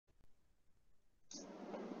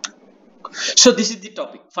So this is the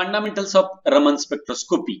topic, fundamentals of Raman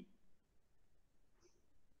spectroscopy.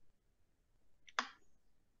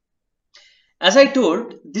 As I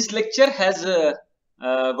told, this lecture has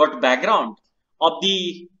got background of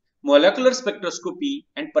the molecular spectroscopy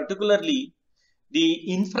and particularly the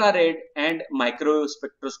infrared and microwave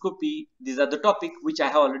spectroscopy. These are the topic which I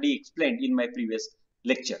have already explained in my previous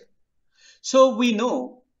lecture. So we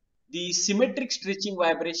know the symmetric stretching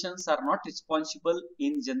vibrations are not responsible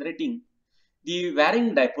in generating the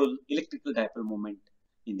varying dipole, electrical dipole moment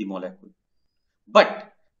in the molecule.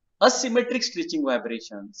 But asymmetric stretching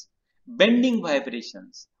vibrations, bending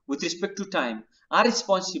vibrations with respect to time are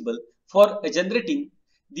responsible for generating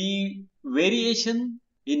the variation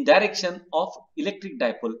in direction of electric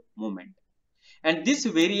dipole moment. And this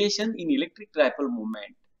variation in electric dipole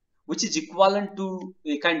moment, which is equivalent to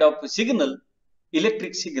a kind of signal,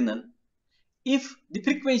 electric signal, if the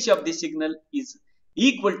frequency of the signal is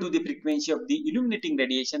equal to the frequency of the illuminating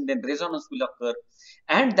radiation, then resonance will occur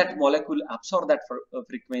and that molecule absorb that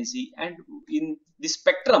frequency, and in the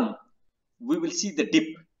spectrum we will see the dip.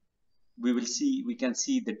 We can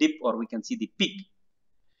see the dip or we can see the peak.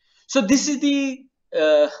 So this is the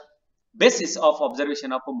basis of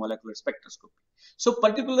observation of a molecular spectroscopy. So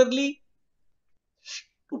particularly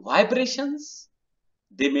vibrations,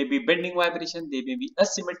 they may be bending vibration, they may be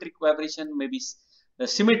asymmetric vibration, maybe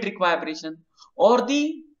symmetric vibration, or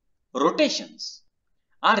the rotations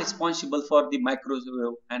are responsible for the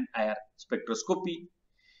microwave and IR spectroscopy.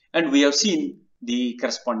 And we have seen the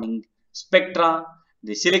corresponding spectra,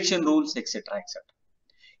 the selection rules, etc., etc.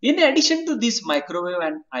 In addition to this microwave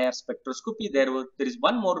and IR spectroscopy, there is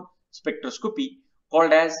one more spectroscopy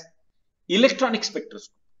called as electronic spectroscopy.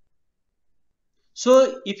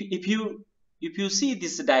 So if you see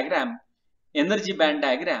this diagram, energy band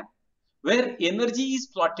diagram, where energy is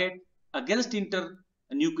plotted against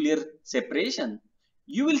internuclear separation,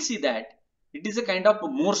 you will see that it is a kind of a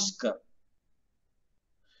Morse curve.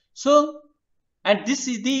 So, and this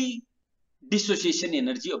is the dissociation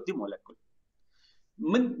energy of the molecule.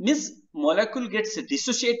 Means molecule gets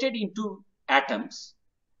dissociated into atoms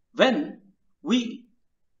when we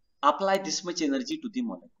apply this much energy to the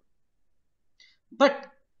molecule. But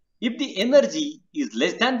if the energy is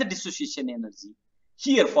less than the dissociation energy,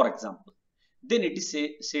 here for example, then it is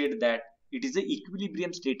said that it is the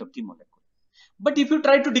equilibrium state of the molecule. But if you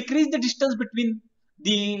try to decrease the distance between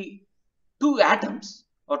the two atoms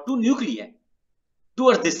or two nuclei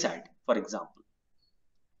towards this side, for example,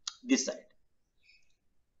 this side,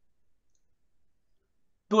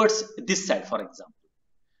 towards this side, for example,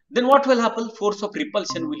 then what will happen? Force of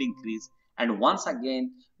repulsion will increase, and once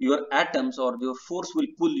again your atoms or your force will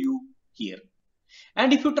pull you here.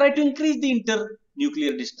 And if you try to increase the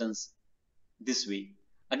internuclear distance this way,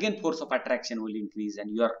 again force of attraction will increase and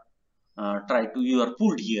you are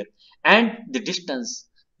pulled here, and the distance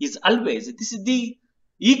is always, this is the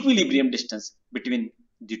equilibrium distance between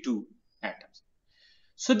the two atoms.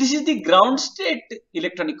 So this is the ground state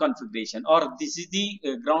electronic configuration, or this is the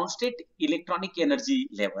ground state electronic energy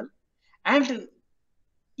level. And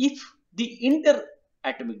if the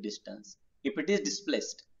interatomic distance, if it is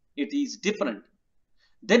displaced, it is different,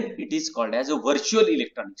 then it is called as a virtual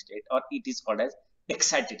electronic state, or it is called as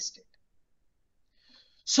excited state.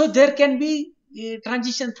 So there can be a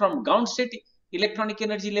transition from ground state electronic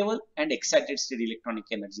energy level and excited state electronic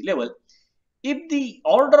energy level. If the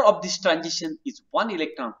order of this transition is 1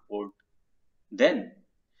 electron volt, then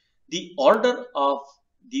the order of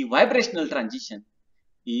the vibrational transition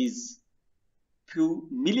is few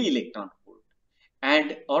milli electron volt,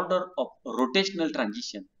 and order of rotational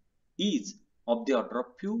transition is of the order of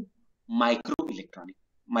few micro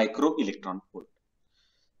electron volt.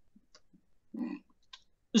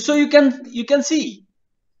 So you can see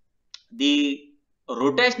the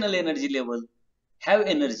rotational energy level have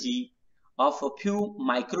energy of a few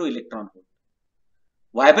micro electron volt,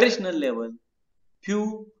 vibrational level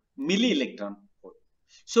few milli electron volt.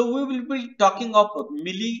 So we will be talking of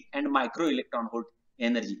milli and micro electron volt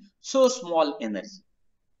energy, so small energy,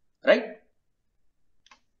 right?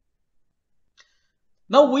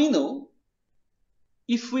 Now we know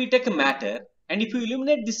if we take a matter and if you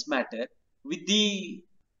illuminate this matter with the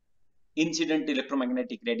incident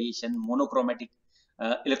electromagnetic radiation, monochromatic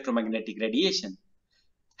electromagnetic radiation,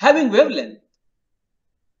 having wavelength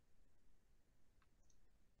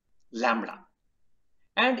lambda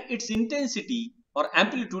and its intensity or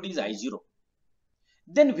amplitude is I0,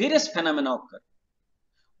 then various phenomena occur.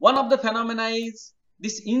 One of the phenomena is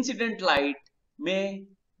this incident light may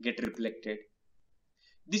get reflected,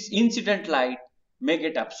 this incident light may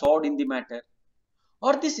get absorbed in the matter,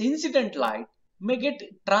 or this incident light may get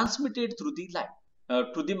transmitted through the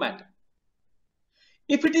light, to the matter.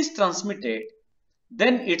 If it is transmitted,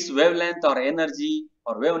 then its wavelength or energy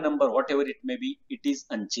or wave number, whatever it may be, it is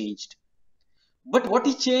unchanged. But what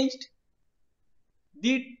is changed?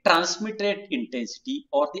 The transmitted intensity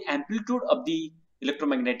or the amplitude of the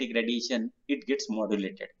electromagnetic radiation, it gets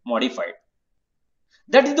modified.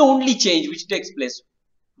 That is the only change which takes place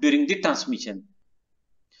during the transmission.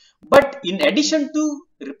 But in addition to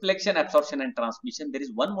reflection, absorption and transmission, there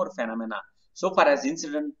is one more phenomena so far as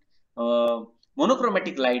incident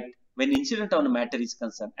monochromatic light when incident on a matter is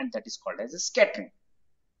concerned, and that is called as a scattering.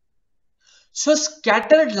 So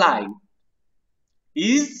scattered light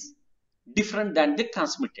is different than the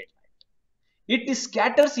transmitted light. It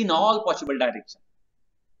scatters in all possible directions.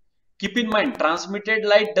 Keep in mind, transmitted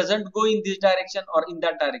light doesn't go in this direction or in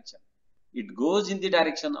that direction. It goes in the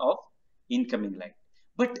direction of incoming light.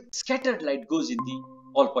 But scattered light goes in the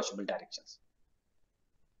all possible directions.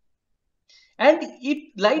 And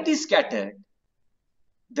if light is scattered,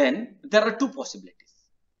 then there are two possibilities.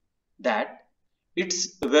 That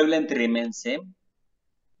its wavelength remains same,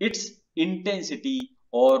 its intensity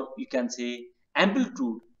or you can say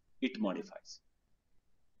amplitude, it modifies.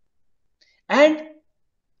 And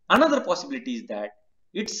another possibility is that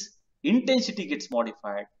its intensity gets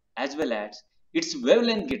modified as well as its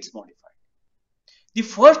wavelength gets modified. The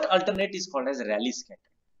first alternate is called as Rayleigh scattering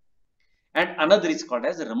and another is called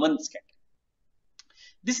as Raman scattering.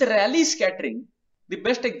 This Rayleigh scattering, the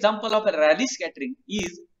best example of a Rayleigh scattering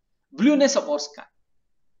is blueness of our sky.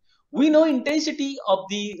 We know intensity of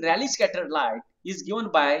the Rayleigh scattered light is given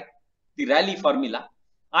by the Rayleigh formula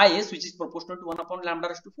IS, which is proportional to 1 upon lambda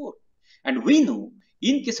raised to 4. And we know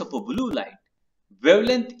in case of a blue light,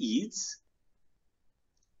 wavelength is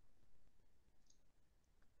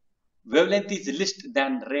less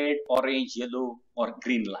than red, orange, yellow or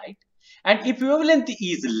green light. And if wavelength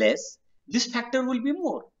is less, this factor will be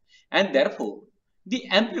more. And therefore, the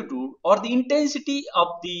amplitude or the intensity of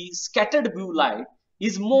the scattered blue light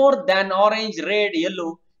is more than orange, red,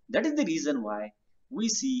 yellow. That is the reason why we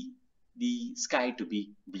see the sky to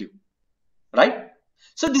be blue, right?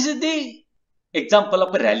 So this is the example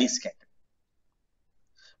of a Rayleigh scattering.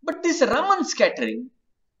 But this Raman scattering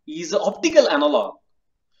is an optical analog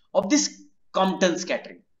of this Compton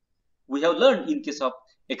scattering. We have learned in case of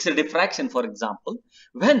X-ray diffraction, for example,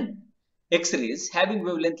 when X-rays having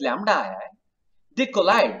wavelength lambda I, they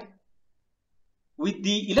collide with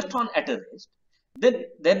the electron at a rest,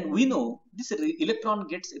 then we know this electron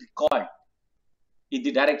gets recoiled in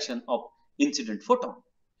the direction of incident photon.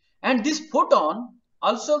 And this photon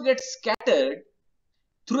also gets scattered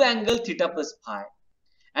through angle theta plus phi.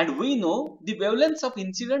 And we know the wavelengths of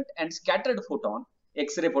incident and scattered photon,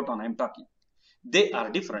 X-ray photon I am talking, they are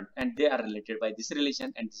different and they are related by this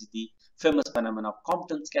relation, and this is the famous phenomenon of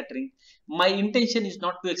Compton scattering. My intention is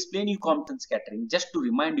not to explain you Compton scattering, just to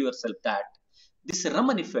remind yourself that this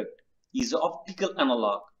Raman effect is an optical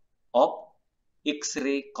analog of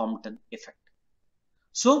X-ray Compton effect.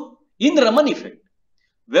 So in Raman effect,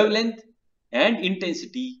 wavelength and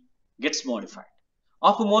intensity gets modified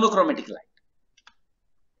of a monochromatic light.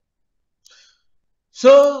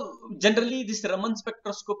 So generally this Raman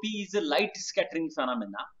spectroscopy is a light scattering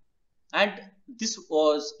phenomena, and this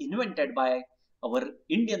was invented by our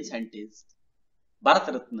Indian scientist Bharat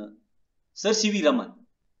Ratna Sir C.V. Raman,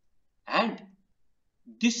 and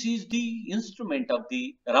this is the instrument of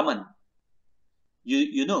the Raman.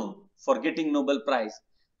 You know, for getting Nobel Prize,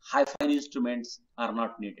 high fine instruments are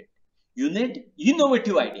not needed. You need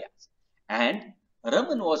innovative ideas, and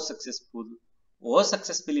Raman was successful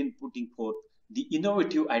in putting forth the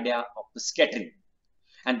innovative idea of the scattering,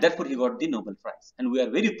 and therefore he got the Nobel Prize, and we are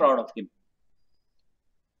very proud of him.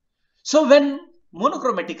 So when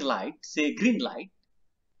monochromatic light, say green light,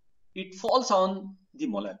 it falls on the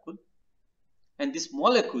molecule, and this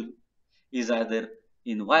molecule is either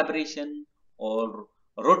in vibration or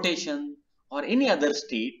rotation or any other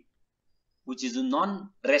state which is a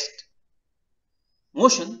non-rest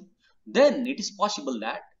motion, then it is possible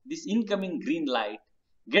that this incoming green light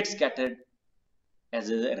gets scattered as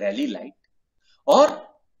a Rayleigh light, or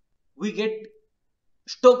we get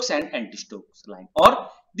Stokes and anti-Stokes line, or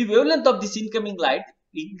the wavelength of this incoming light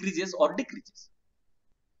increases or decreases.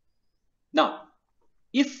 Now,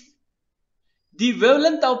 if the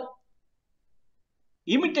wavelength of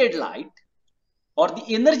emitted light or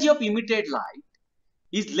the energy of emitted light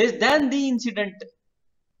is less than the incident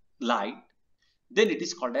light, then it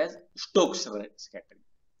is called as Stokes scattering.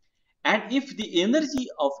 And if the energy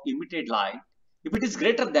of emitted light, if it is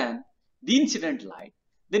greater than the incident light,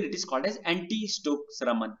 then it is called as anti-Stokes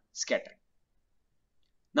Raman scattering.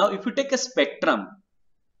 Now, if you take a spectrum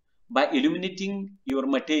by illuminating your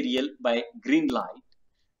material by green light,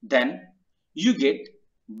 then you get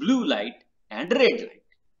blue light and red light.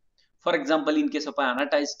 For example, in case of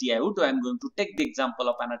anodized TiO2, I am going to take the example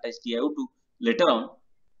of anodized TiO2 later on.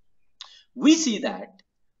 We see that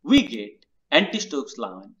we get anti-Stokes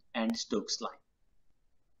line and Stokes line.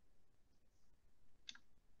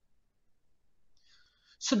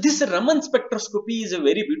 So this Raman spectroscopy is a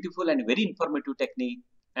very beautiful and very informative technique,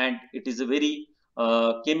 and it is a very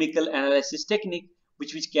chemical analysis technique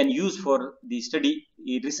which can use for the study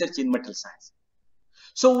research in material science.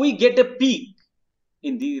 So we get a peak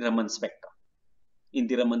in the Raman spectrum.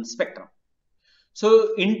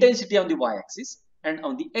 So intensity on the y-axis, and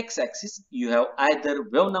on the x-axis you have either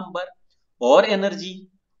wave number or energy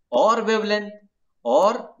or wavelength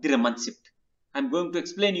or the Raman shift. I'm going to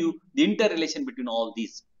explain you the interrelation between all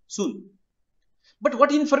these soon. But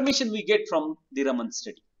what information we get from the Raman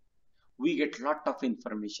study? We get lot of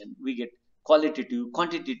information. We get qualitative,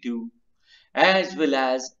 quantitative, as well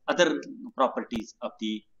as other properties of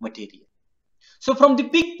the material. So from the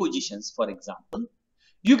peak positions, for example,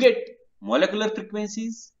 you get molecular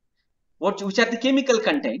frequencies, which are the chemical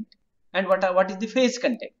content, and what is the phase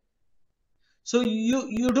content. So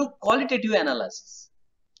you do qualitative analysis,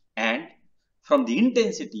 and from the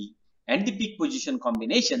intensity and the peak position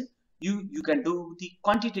combination, you can do the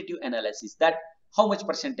quantitative analysis, that how much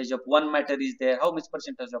percentage of one matter is there, how much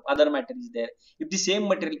percentage of other matter is there. If the same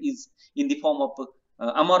material is in the form of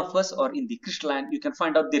amorphous or in the crystalline, you can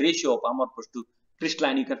find out the ratio of amorphous to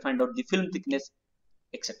crystalline, you can find out the film thickness,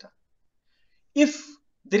 etc. If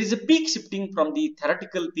there is a peak shifting from the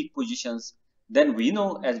theoretical peak positions, then we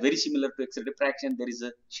know, as very similar to X-ray diffraction, there is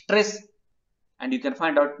a stress, and you can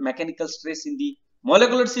find out mechanical stress in the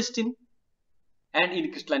molecular system and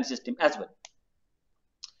in crystalline system as well.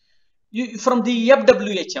 From the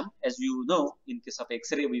FWHM, as you know, in case of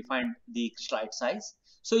X-ray, we find the crystallite size.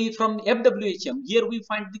 So from FWHM, here we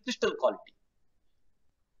find the crystal quality.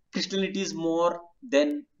 Crystallinity is more,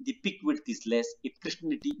 then the peak width is less. If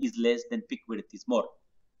crystallinity is less, then peak width is more.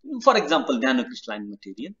 For example, nanocrystalline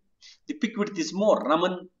material, the peak width is more.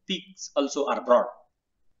 Raman peaks also are broad.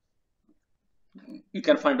 You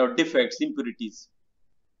can find out defects, impurities.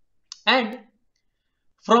 And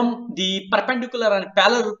from the perpendicular and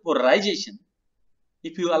parallel polarization,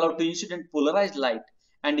 if you allow to incident polarized light,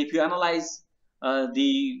 and if you analyze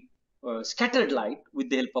the scattered light with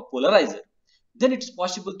the help of polarizer, then it's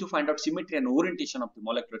possible to find out symmetry and orientation of the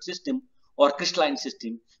molecular system or crystalline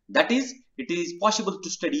system. That is, it is possible to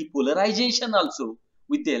study polarization also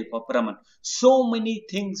with the help of Raman. So many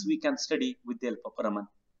things we can study with the help of Raman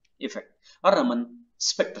effect or Raman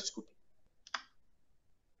spectroscopy.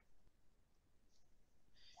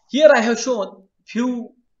 Here I have shown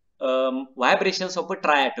few vibrations of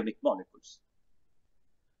triatomic molecules.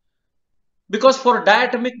 Because for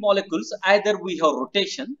diatomic molecules, either we have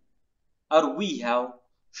rotation or we have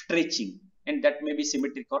stretching, and that may be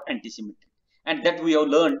symmetric or antisymmetric, and that we have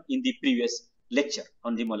learned in the previous lecture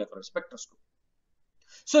on the molecular spectroscopy.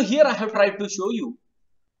 So here I have tried to show you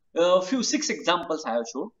a few 6 examples I have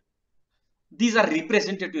shown. These are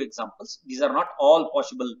representative examples. These are not all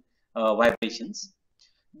possible vibrations.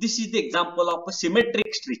 This is the example of a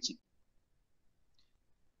symmetric stretching.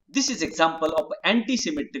 This is example of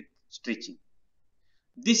anti-symmetric stretching.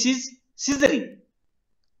 This is scissoring,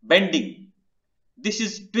 bending. This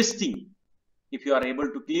is twisting. If you are able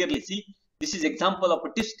to clearly see, this is example of a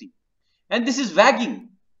twisting. And this is wagging.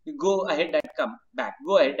 You go ahead and come back.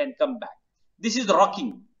 Go ahead and come back. This is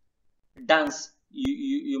rocking. Dance.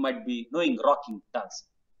 You might be knowing rocking dance.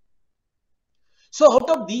 So out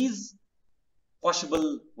of these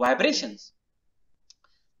possible vibrations,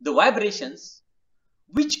 the vibrations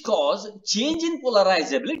which cause change in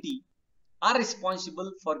polarizability are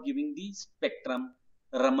responsible for giving the spectrum,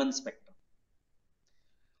 Raman spectrum.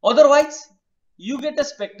 Otherwise, you get a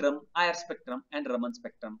spectrum, IR spectrum and Raman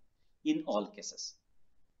spectrum in all cases.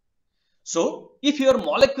 So, if your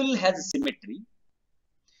molecule has symmetry,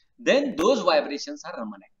 then those vibrations are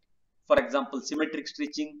Raman active. For example, symmetric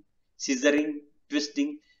stretching, scissoring,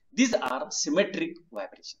 twisting, these are symmetric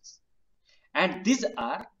vibrations. And these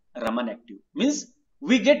are Raman active. Means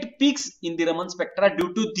we get peaks in the Raman spectra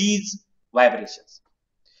due to these vibrations.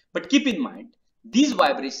 But keep in mind, these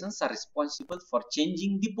vibrations are responsible for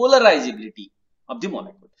changing the polarizability of the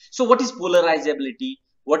molecule. So what is polarizability?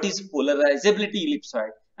 What is polarizability ellipsoid?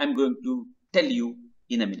 I am going to tell you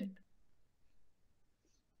in a minute.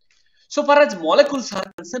 So far as molecules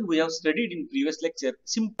are concerned, we have studied in previous lecture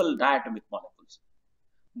simple diatomic molecules.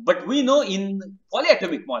 But we know in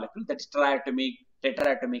polyatomic molecule, that is triatomic,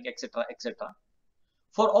 tetraatomic, etc., etc.,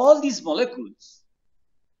 For all these molecules,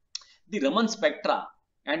 the Raman spectra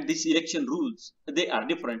and this election rules, they are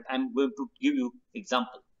different. I am going to give you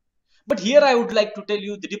example. But here I would like to tell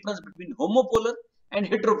you the difference between homopolar and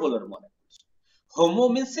heteropolar molecules. Homo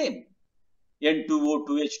means same. N2O2,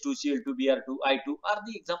 H2, Cl2, Br2, I2 are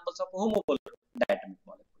the examples of homopolar diatomic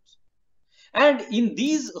molecules. And in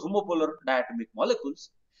these homopolar diatomic molecules,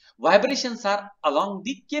 vibrations are along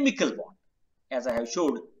the chemical bond. As I have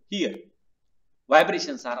showed here,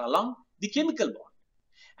 vibrations are along the chemical bond.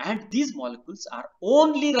 And these molecules are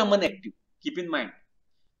only Raman active. Keep in mind,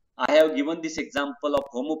 I have given this example of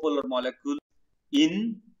homopolar molecule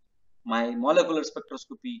in my molecular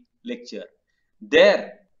spectroscopy lecture.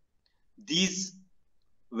 There, these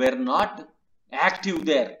were not active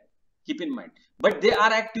there. Keep in mind, but they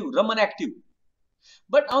are active, Raman active.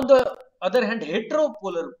 But on the other hand,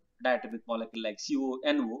 heteropolar diatomic molecule like CO,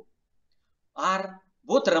 NO are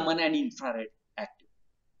both Raman and infrared active.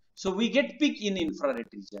 So we get peak in infrared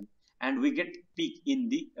region and we get peak in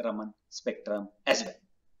the Raman spectrum as well.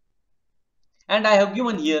 And I have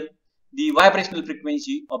given here the vibrational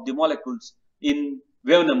frequency of the molecules in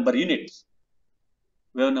wave number units.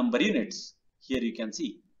 Wave number units, here you can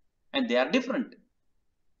see, and they are different.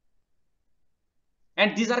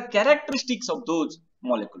 And these are characteristics of those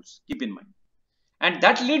molecules, keep in mind. And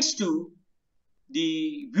that leads to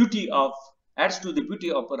the beauty of, adds to the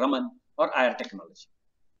beauty of Raman or IR technology.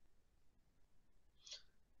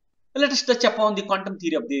 Let us touch upon the quantum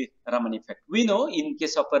theory of the Raman effect. We know in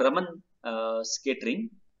case of a Raman scattering,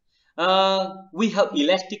 we have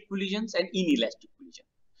elastic collisions and inelastic collision.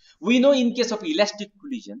 We know in case of elastic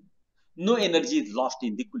collision, no energy is lost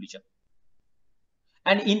in the collision.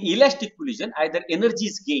 And in elastic collision, either energy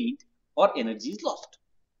is gained or energy is lost.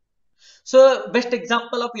 So, best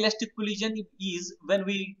example of elastic collision is when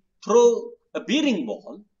we throw a bearing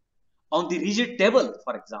ball on the rigid table,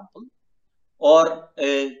 for example, or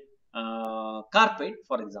a carpet,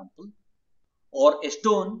 for example, or a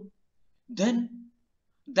stone, then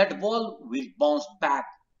that ball will bounce back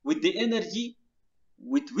with the energy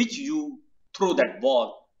with which you throw that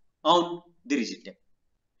ball on the rigid table.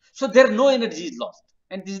 So there no energy is lost,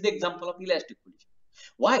 and this is the example of elastic collision.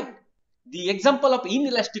 Why? The example of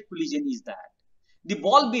inelastic collision is that the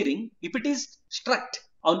ball bearing, if it is struck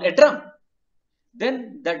on a drum,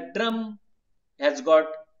 then that drum has got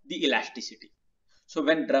the elasticity. So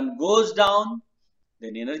when drum goes down,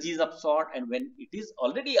 then energy is absorbed, and when it is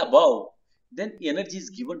already above, then energy is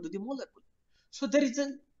given to the molecule. So there is a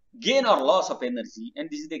gain or loss of energy, and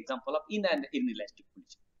this is the example of inelastic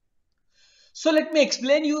collision. So let me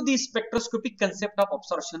explain you the spectroscopic concept of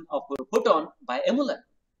absorption of a photon by a molecule.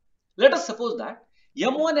 Let us suppose that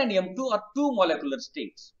M1 and M2 are two molecular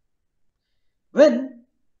states. When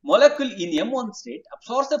molecule in M1 state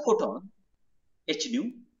absorbs a photon, H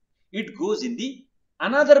nu, it goes in the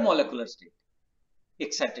another molecular state,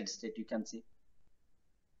 excited state you can say.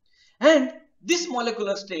 And this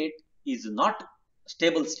molecular state is not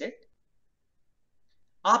stable state.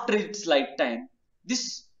 After its lifetime,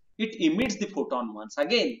 it emits the photon once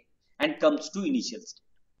again and comes to initial state.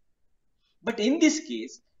 But in this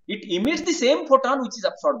case, it emits the same photon which is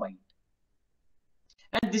absorbed by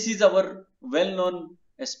it. And this is our well-known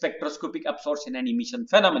spectroscopic absorption and emission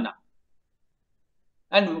phenomena.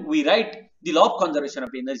 And we write the law of conservation of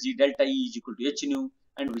energy, delta E is equal to H nu,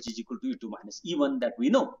 and which is equal to E2 minus E1, that we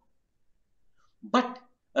know. But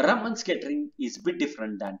Raman scattering is a bit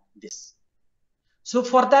different than this. So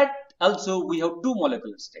for that also we have two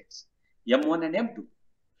molecular states, M1 and M2.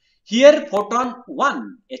 Here photon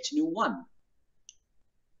 1, H nu 1,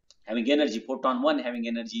 having energy, photon 1 having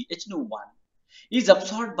energy H nu 1, is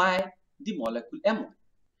absorbed by the molecule M1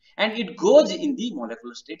 and it goes in the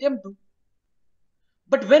molecular state M2.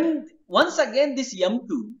 But when once again this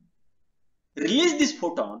M2 release this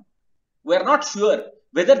photon, we are not sure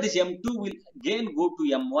whether this M2 will again go to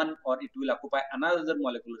M1 or it will occupy another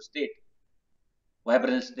molecular state,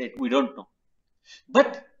 vibrant state, we don't know.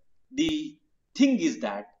 But the thing is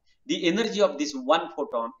that the energy of this one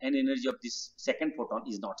photon and energy of this second photon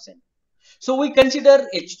is not same. So we consider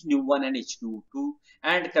H nu 1 and H nu 2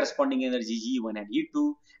 and corresponding energy E1 and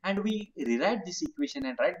E2, and we rewrite this equation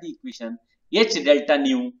and write the equation H delta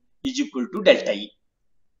nu is equal to delta E.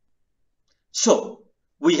 So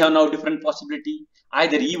we have now different possibility.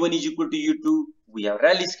 Either E1 is equal to E2, we have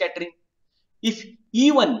Rayleigh scattering. If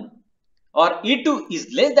E1 or E2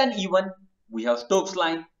 is less than E1, we have Stokes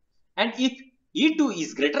line. And if E2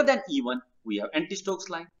 is greater than E1, we have anti-Stokes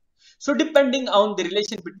line. So depending on the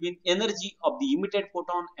relation between energy of the emitted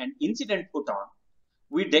photon and incident photon,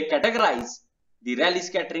 we categorize the Rayleigh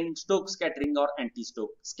scattering, Stokes scattering or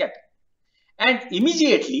anti-Stokes scattering. And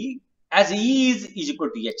immediately, as E is equal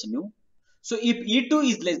to H nu, so if E2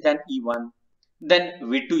 is less than E1, then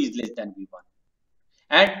V2 is less than V1,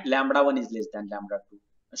 and lambda 1 is less than lambda 2,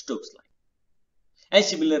 Stokes line. And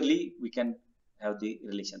similarly, we can have the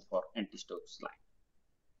relation for anti-Stokes line.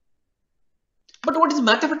 But what is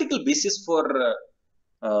mathematical basis for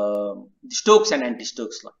Stokes and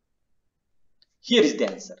anti-Stokes line? Here is the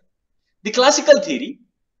answer. The classical theory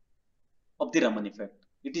of the Raman effect.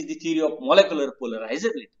 It is the theory of molecular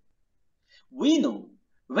polarizability. We know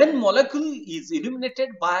when molecule is illuminated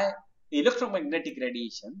by electromagnetic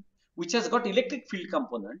radiation, which has got electric field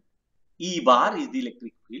component, E bar is the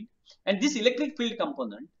electric field, and this electric field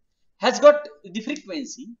component has got the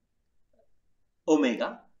frequency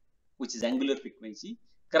omega, which is angular frequency.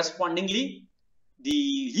 Correspondingly,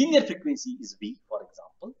 the linear frequency is V, for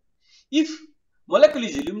example. If molecule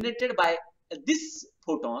is illuminated by this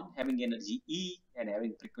photon having energy E and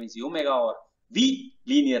having frequency omega or V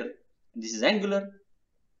linear, and this is angular,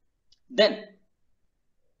 then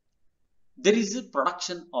there is a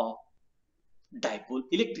production of dipole,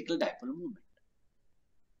 electrical dipole moment.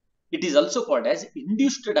 It is also called as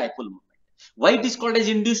induced dipole moment. Why it is called as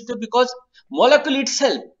induced? Because molecule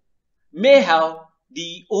itself may have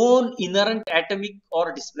the own inherent atomic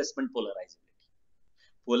or displacement polarizability.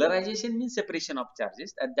 Polarization means separation of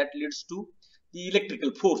charges, and that leads to the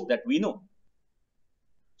electrical force that we know.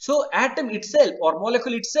 So atom itself or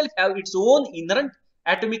molecule itself have its own inherent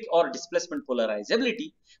atomic or displacement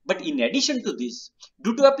polarizability. But in addition to this,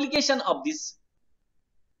 due to application of this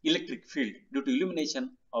electric field, due to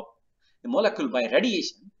illumination of the molecule by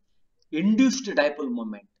radiation, induced dipole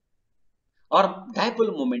moment or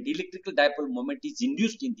dipole moment, electrical dipole moment is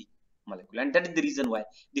induced in the molecule, and that is the reason why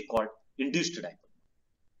they call induced dipole.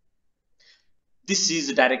 This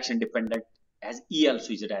is direction dependent, as E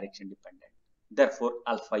also is a direction dependent. Therefore,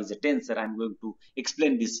 alpha is a tensor. I am going to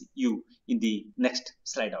explain this you in the next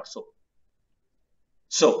slide or so.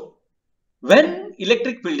 So, when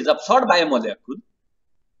electric field is absorbed by a molecule,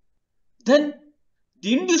 then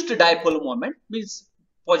the induced dipole moment means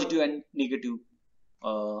positive and negative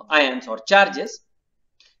ions or charges,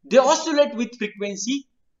 they oscillate with frequency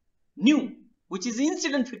nu, which is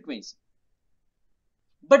incident frequency.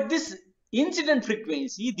 But this incident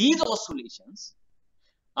frequency, these oscillations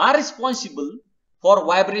are responsible for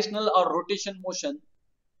vibrational or rotation motion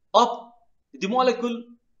of the molecule,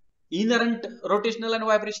 inherent rotational and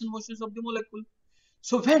vibration motions of the molecule.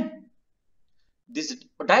 So when these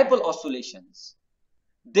dipole oscillations,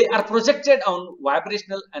 they are projected on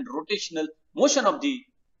vibrational and rotational motion of the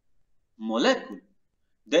molecule,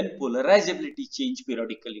 then polarizability change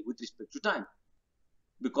periodically with respect to time,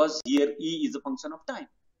 because here E is a function of time,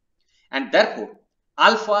 and therefore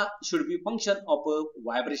alpha should be a function of a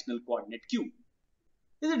vibrational coordinate q.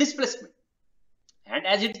 This is a displacement, and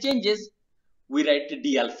as it changes, we write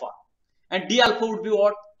d alpha, and d alpha would be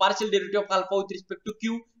what? Partial derivative of alpha with respect to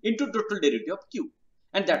q into total derivative of q,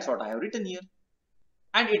 and that's what I have written here.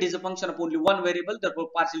 And it is a function of only one variable, therefore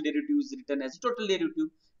partial derivative is written as total derivative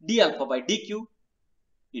d alpha by dq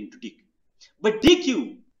into dq. But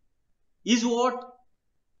dq is what?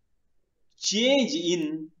 Change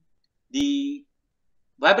in the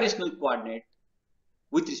vibrational coordinate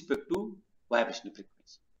with respect to vibrational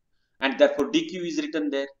frequency, and therefore dq is written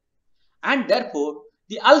there, and therefore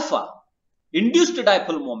the alpha induced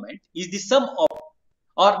dipole moment is the sum of,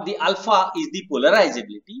 or the alpha is the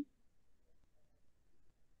polarizability,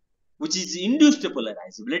 which is induced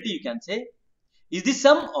polarizability, you can say, is the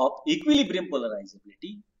sum of equilibrium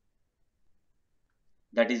polarizability,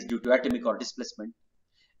 that is due to atomic or displacement,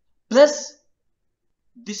 plus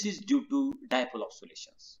this is due to dipole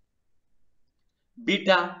oscillations.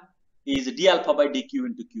 Beta is d alpha by dq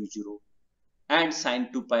into q0, and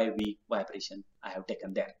sine 2 pi v vibration I have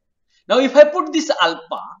taken there. Now if I put this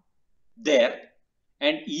alpha there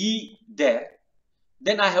and E there,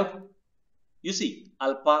 then I have, you see,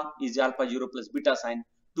 alpha is alpha 0 plus beta sine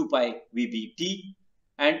 2 pi vbt,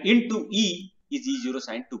 and into E is E0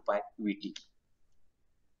 sine 2 pi vt.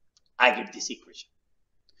 I get this equation.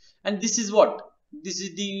 And this is what? This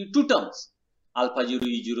is the two terms, alpha 0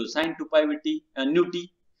 E0 sine 2 pi vt nu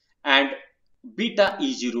t, and beta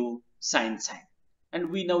E0 sine sine. And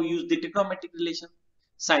we now use the trigonometric relation.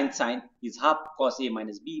 Sine sine is half cos A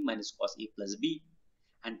minus B minus cos A plus B,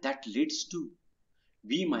 and that leads to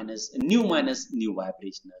V minus nu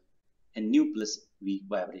vibrational and nu plus V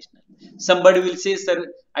vibrational. Somebody will say, sir,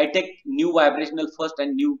 I take nu vibrational first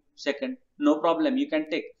and nu second. No problem, you can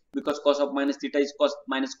take, because cos of minus theta is cos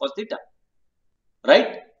minus cos theta,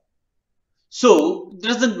 right? So it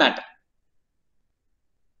doesn't matter,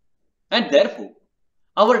 and therefore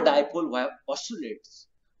our dipole oscillates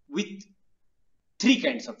with three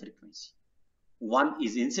kinds of frequency. One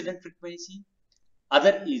is incident frequency,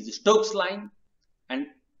 other is Stokes line, and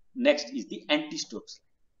next is the anti-Stokes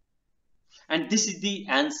line. And this is the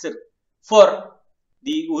answer for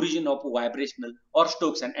the origin of vibrational or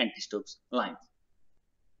Stokes and anti-Stokes lines.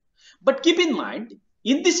 But keep in mind,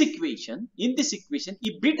 in this equation,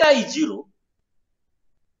 if beta is 0,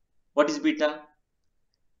 what is beta?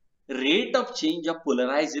 Rate of change of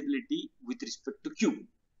polarizability with respect to Q.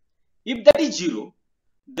 If that is 0,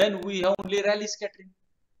 then we have only Rayleigh scattering.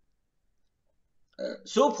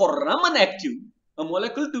 So for Raman active, a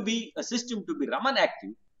molecule to be, a system to be Raman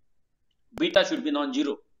active, beta should be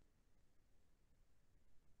non-zero.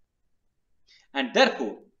 And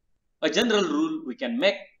therefore, a general rule we can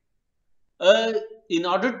make, in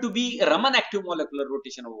order to be a Raman active molecular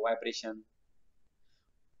rotation of vibration,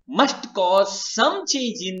 must cause some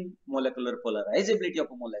change in molecular polarizability of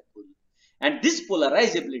a molecule. And this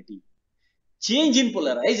change in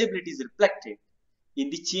polarizability is reflected in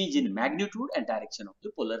the change in magnitude and direction of the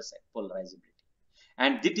polarizability.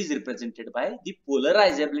 And this is represented by the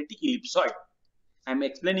polarizability ellipsoid. I am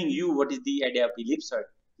explaining you what is the idea of ellipsoid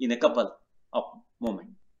in a couple of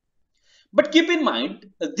moments. But keep in mind,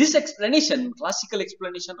 this explanation, classical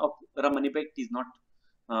explanation of Raman effect is not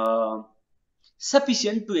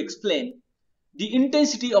sufficient to explain the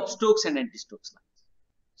intensity of Stokes and anti-Stokes lines.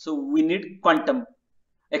 So we need quantum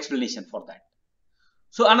explanation for that.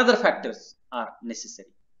 So another factors are necessary.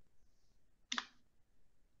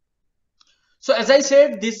 So as I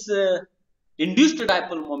said, this induced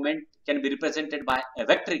dipole moment can be represented by a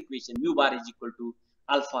vector equation. Mu bar is equal to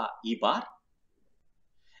alpha E bar.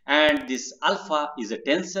 And this alpha is a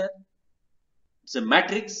tensor. It's a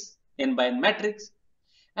matrix, n by n matrix.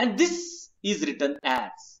 And this is written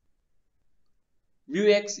as mu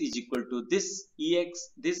x is equal to this Ex,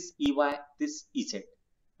 this Ey, this Ez.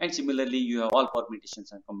 And similarly, you have all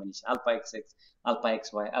permutations and combinations, alpha xx, alpha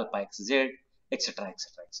xy, alpha xz, etc.,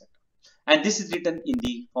 etc., etc. And this is written in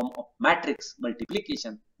the form of matrix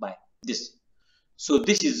multiplication by this. So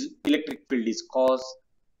this is electric field is cause,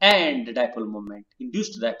 and dipole moment,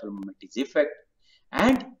 induced dipole moment is effect,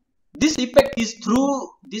 and this effect is through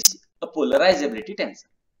this polarizability tensor.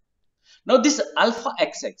 Now this alpha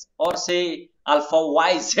xx or say alpha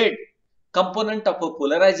yz component of a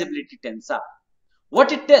polarizability tensor,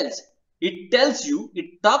 what it tells? It tells you,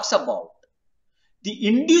 it talks about the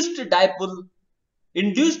induced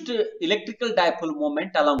electrical dipole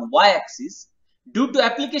moment along y-axis due to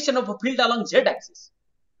application of a field along z-axis.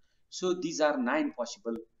 So these are 9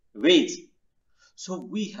 possible ways. So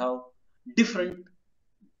we have different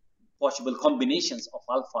possible combinations of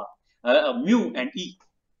alpha, mu and E,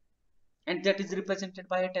 and that is represented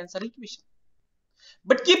by a tensor equation.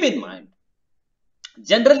 But keep in mind,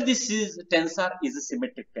 generally this tensor is a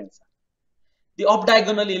symmetric tensor. The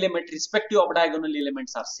off-diagonal element, respective off-diagonal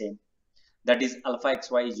elements are same. That is alpha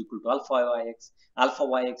xy is equal to alpha yx, alpha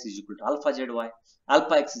yx is equal to alpha zy,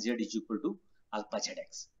 alpha xz is equal to alpha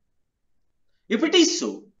zx. If it is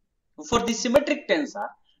so, for the symmetric tensor,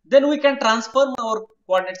 then we can transform our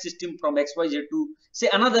coordinate system from xyz to say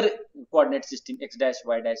another coordinate system x dash,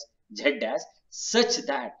 y dash, z dash, such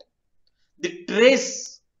that the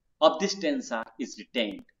trace of this tensor is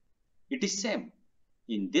retained. It is same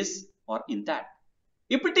in this or in that.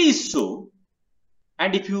 If it is so,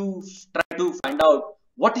 and if you try to find out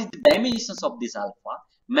what is the dimensions of this alpha,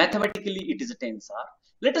 mathematically it is a tensor.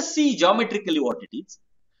 Let us see geometrically what it is.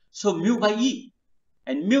 So mu by E,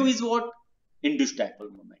 and mu is what? Induced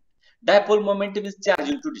dipole moment. Dipole momentum is charge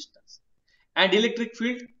into distance, and electric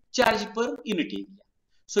field charge per unit area.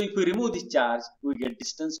 So if we remove this charge, we get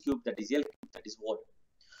distance cube, that is L cube, that is volume.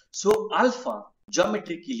 So alpha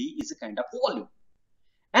geometrically is a kind of volume.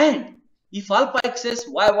 And if alpha xs,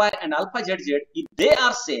 yy and alpha zz, if they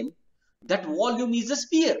are same, that volume is a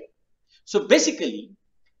sphere. So basically,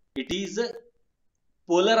 it is a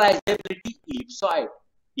polarizability ellipsoid.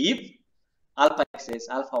 If alpha xs,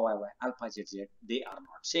 alpha yy, alpha zz, they are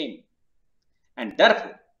not same. And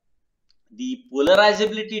therefore, the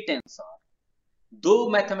polarizability tensor, though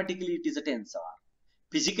mathematically it is a tensor,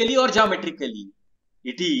 physically or geometrically,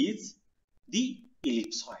 it is the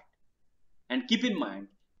ellipsoid. And keep in mind,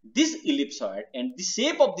 this ellipsoid and the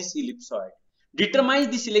shape of this ellipsoid determines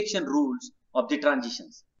the selection rules of the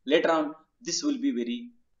transitions. Later on, this will be very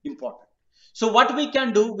important. So what we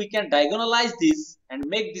can do, we can diagonalize this and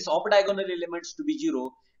make these off-diagonal elements to be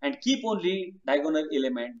 0 and keep only diagonal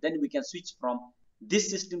element. Then we can switch from this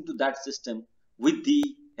system to that system with the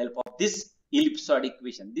help of this ellipsoid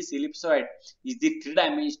equation. This ellipsoid is the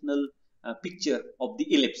three-dimensional picture of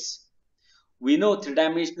the ellipse. We know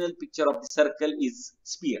three-dimensional picture of the circle is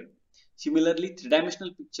sphere. Similarly,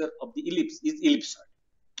 three-dimensional picture of the ellipse is ellipsoid.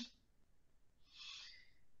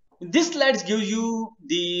 This slides gives you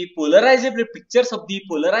the polarizability pictures of the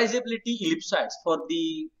polarizability ellipsoids for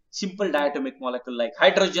the simple diatomic molecule like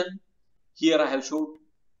hydrogen. Here I have showed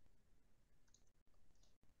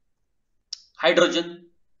hydrogen.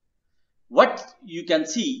 What you can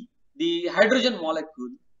see, the hydrogen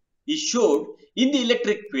molecule is showed in the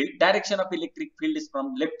electric field. Direction of electric field is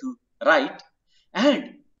from left to right,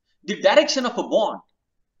 and the direction of a bond,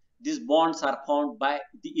 these bonds are found by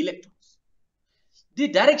the electrons. The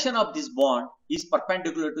direction of this bond is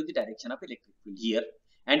perpendicular to the direction of electric field here,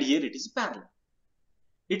 and here it is parallel.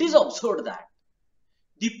 It is observed that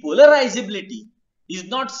the polarizability is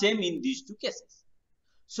not same in these two cases.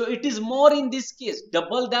 So it is more in this case,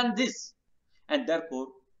 double than this, and therefore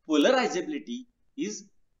polarizability is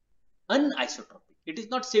anisotropic. It is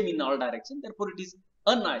not same in all directions, therefore it is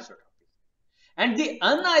anisotropic. And the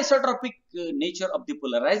anisotropic nature of the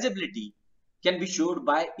polarizability can be showed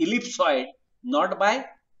by ellipsoid, not by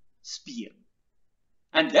sphere.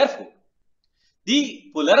 And therefore,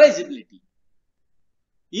 the polarizability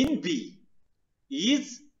in B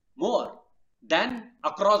is more than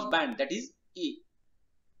across band, that is A.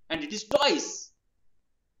 And it is twice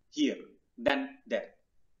here than there.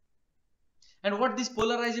 And what this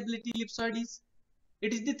polarizability ellipsoid is?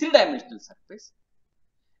 It is the three-dimensional surface.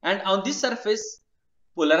 And on this surface,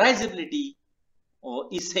 polarizability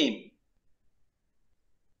is same.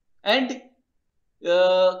 And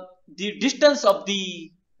the distance of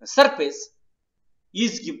the surface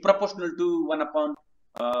is proportional to 1 upon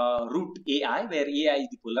root AI, where AI is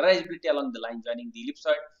the polarizability along the line joining the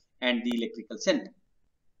ellipsoid and the electrical center.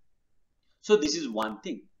 So this is one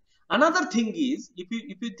thing. Another thing is, if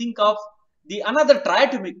you think of the another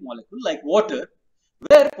triatomic molecule like water,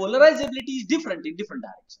 where polarizability is different in different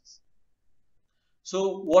directions.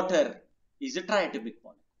 So water is a triatomic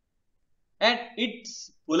molecule, and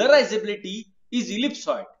its polarizability is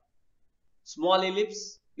ellipsoid. Small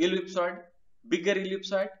ellipse, ellipsoid, bigger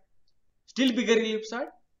ellipsoid, still bigger ellipsoid,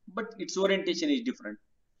 but its orientation is different.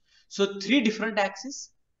 So three different axes,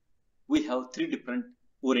 we have three different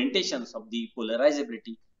orientations of the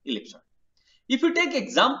polarizability ellipsoid. If you take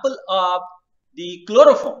example of the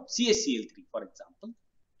chloroform CaCl3 for example,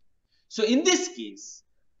 so in this case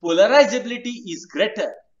polarizability is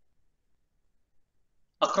greater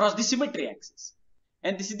across the symmetry axis,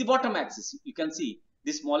 and this is the bottom axis. You can see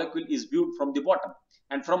this molecule is viewed from the bottom,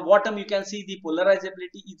 and from bottom you can see the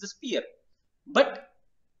polarizability is a sphere, but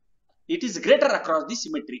it is greater across the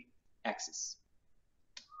symmetry axis.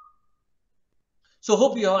 So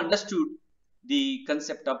hope you have understood the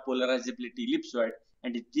concept of polarizability ellipsoid,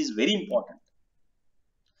 and it is very important.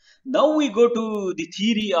 Now we go to the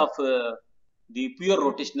theory of the pure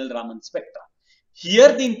rotational Raman spectra.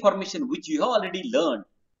 Here the information which you have already learned,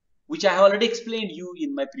 which I have already explained you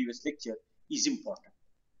in my previous lecture, is important.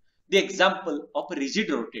 The example of a rigid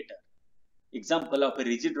rotator. Example of a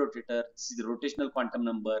rigid rotator, this is the rotational quantum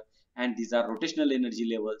number, and these are rotational energy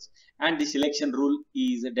levels, and the selection rule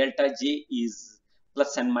is delta J is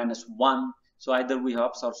plus and minus 1. So either we have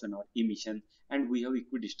absorption or emission, and we have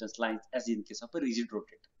equidistance lines as in case of a rigid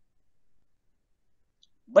rotator.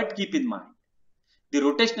 But keep in mind, the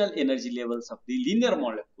rotational energy levels of the linear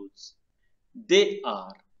molecules, they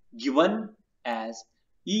are given as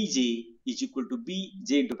Ej is equal to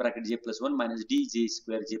Bj into bracket j plus 1 minus dj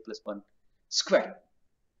square j plus 1 square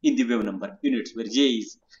in the wave number units, where j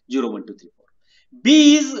is 0, 1, 2, 3, 4.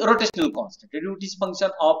 B is rotational constant, and it is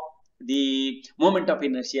function of the moment of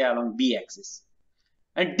inertia along B axis.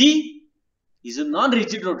 And D is a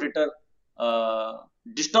non-rigid rotator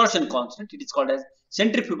distortion constant. It is called as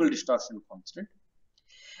centrifugal distortion constant.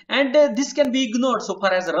 And this can be ignored so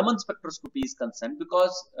far as Raman spectroscopy is concerned,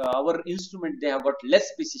 because our instrument, they have got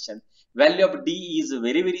less precision. Value of D is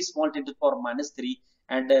very, very small, 10 to the power minus 3,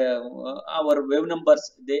 and our wave numbers,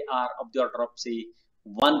 they are of the order of say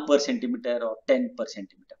 1 per centimeter or 10 per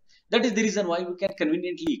centimeter. That is the reason why we can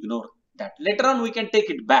conveniently ignore that. Later on we can take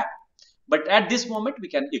it back, but at this moment we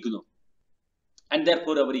can ignore, and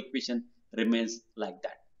therefore our equation remains like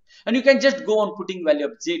that. And you can just go on putting value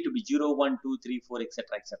of j to be 0, 1, 2, 3, 4, etc.,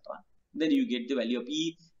 etc. Then you get the value of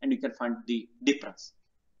E, and you can find the difference.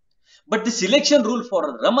 But the selection rule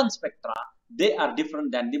for Raman spectra, they are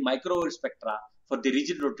different than the microwave spectra for the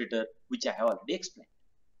rigid rotator, which I have already explained.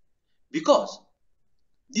 Because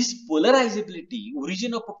this polarizability,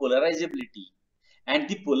 origin of a polarizability and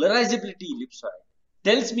the polarizability ellipsoid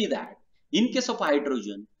tells me that in case of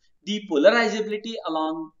hydrogen, the polarizability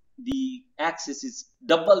along the axis is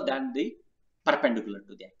double than the perpendicular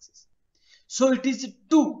to the axis. So it is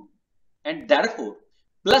 2, and therefore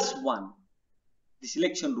plus 1, the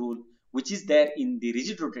selection rule which is there in the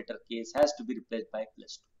rigid rotator case, has to be replaced by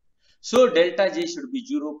plus 2. So delta J should be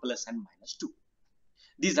 0, plus and minus 2.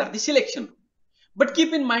 These are the selection rule. But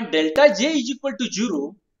keep in mind, delta J is equal to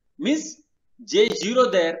 0 means J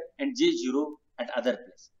 0 there and J 0 at other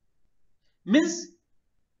place. Means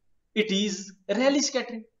it is Rayleigh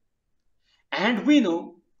scattering. And we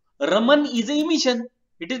know Raman is a emission.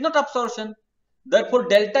 It is not absorption. Therefore,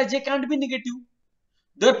 delta J can't be negative.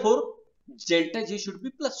 Therefore, delta J should be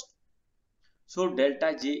plus 2. So,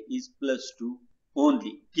 delta J is plus 2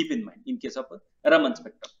 only. Keep in mind in case of a Raman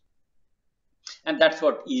spectrum. And that's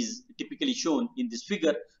what is typically shown in this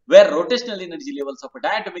figure, where rotational energy levels of a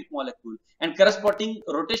diatomic molecule and corresponding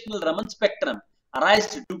rotational Raman spectrum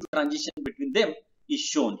arise due to transition between them is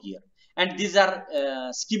shown here. And these are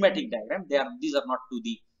schematic diagram. These are not to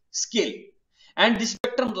the scale. And the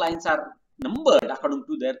spectrum lines are numbered according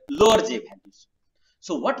to their lower J values.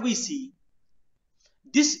 So what we see,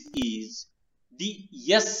 this is the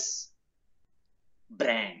S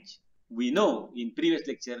branch. We know in previous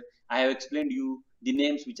lecture I have explained you the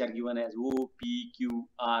names which are given as O, P, Q,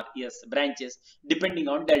 R, S branches depending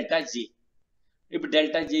on delta J. If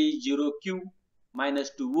delta J is 0 Q, minus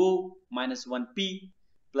 2 O, minus 1 P,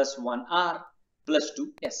 plus 1 R, plus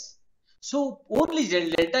 2 S. So only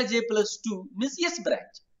delta J plus 2 means S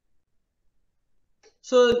branch.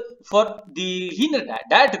 So for the linear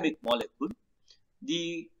diatomic molecule,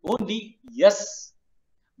 the only S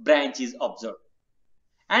branch is observed.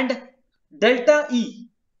 And delta E,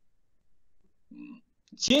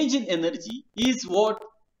 change in energy, is what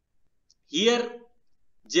here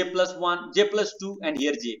J plus 1, J plus 2, and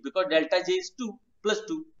here J, because delta J is 2 plus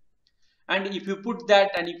 2. And if you put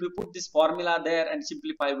that and if you put this formula there and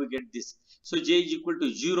simplify, we get this. So J is equal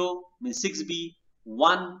to 0 means 6B,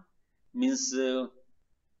 1 means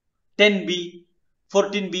 10B,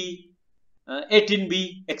 14B,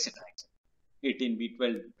 18B, etc. 18B,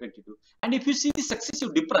 12, 22. And if you see the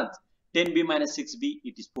successive difference, 10B minus 6B,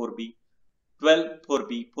 it is 4B, 12,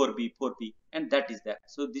 4B, 4B, 4B, and that is that.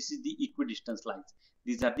 So this is the equidistance lines.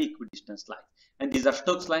 These are the equidistance lines. And these are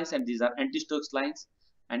Stokes lines and these are anti-Stokes lines.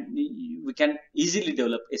 And we can easily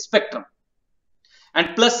develop a spectrum.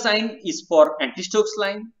 And plus sign is for anti-Stokes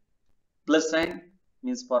line. Plus sign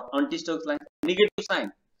means for anti-Stokes line. Negative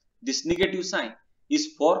sign, this negative sign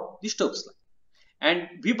is for the Stokes line.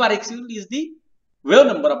 And V bar x is the wave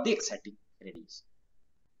number of the exciting radius.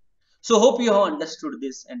 So hope you have understood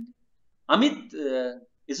this. And Amit,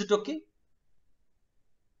 is it okay?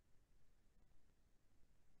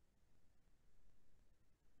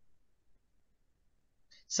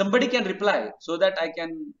 Somebody can reply so that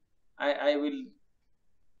I will.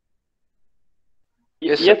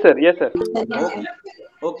 Yes, sir. Yes, sir.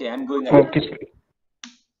 Okay, I'm going ahead. Okay.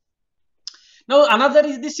 Now another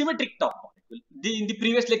is the symmetric top molecule. In the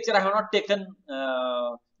previous lecture, I have not taken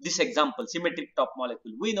this example, symmetric top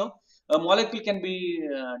molecule. We know a molecule can be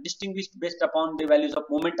distinguished based upon the values of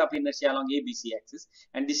moment of inertia along ABC axis,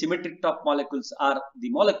 and the symmetric top molecules are the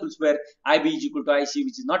molecules where IB is equal to IC,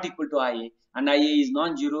 which is not equal to IA, and IA is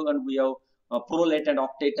non-zero, and we have prolate and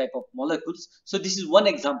octet type of molecules. So this is one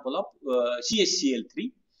example of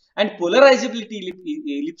CHCl3, and polarizability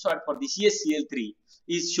ellipsoid for the CHCl3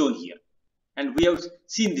 is shown here, and we have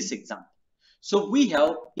seen this example. So we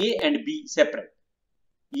have A and B separate,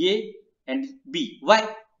 A and B.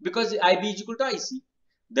 Why? Because IB is equal to IC.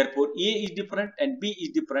 Therefore, A is different and B is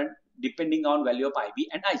different depending on value of IB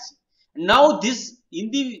and IC. Now this in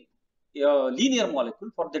the linear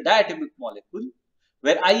molecule, for the diatomic molecule,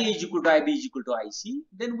 where IA is equal to IB is equal to IC,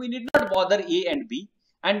 then we need not bother A and B,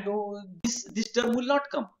 and this term will not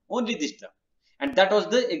come, only this term. And that was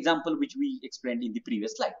the example which we explained in the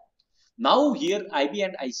previous slide. Now here IB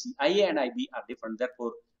and IC, IA and IB are different,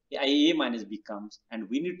 therefore IA minus B comes, and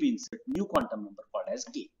we need to insert new quantum number called as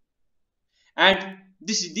K. And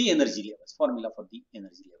this is the energy levels, formula for the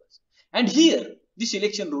energy levels. And here the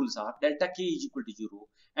selection rules are delta K is equal to 0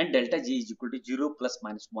 and delta J is equal to 0, plus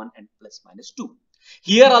minus 1 and plus minus 2.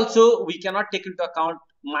 Here also we cannot take into account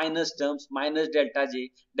minus terms, minus delta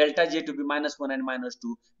J to be minus 1 and minus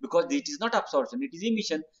 2, because it is not absorption, it is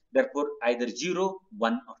emission, therefore either 0,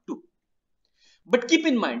 1 or 2. But keep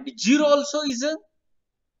in mind, 0 also is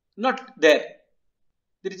not there.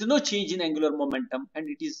 There is no change in angular momentum and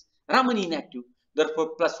it is Raman inactive.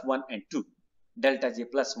 Therefore, plus 1 and 2. Delta J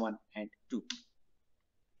plus 1 and 2.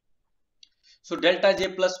 So, delta J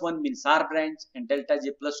plus 1 means R branch and delta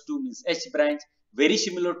J plus 2 means H branch. Very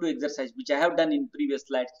similar to exercise which I have done in previous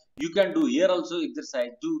slides. You can do here also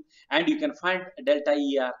exercise 2, and you can find delta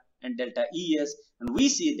ER and delta ES, and we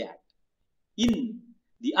see that in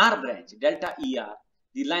the R branch, delta ER,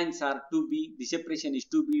 the lines are 2B, the separation is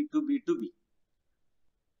 2B, 2B, 2B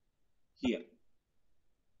here.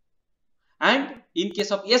 And in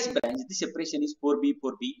case of S branch, the separation is 4B,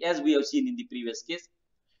 4B, as we have seen in the previous case.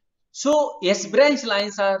 So S branch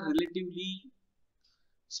lines are relatively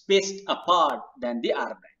spaced apart than the R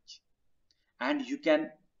branch, and you can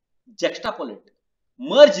juxtapolate,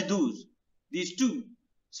 merge these two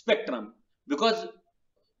spectrum, because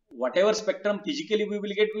whatever spectrum physically we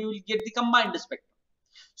will get the combined spectrum.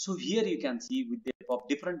 So here you can see with the of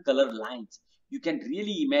different color lines, you can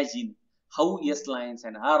really imagine how S lines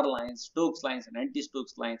and R lines, Stokes lines and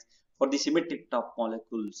anti-Stokes lines for the symmetric top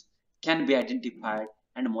molecules can be identified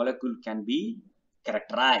and molecule can be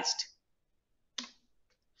characterized.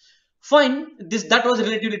 Fine, that was a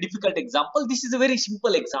relatively difficult example. This is a very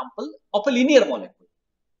simple example of a linear molecule,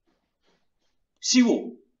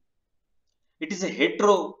 CO. It is a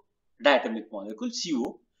heterodiatomic molecule,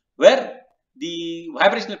 CO, where the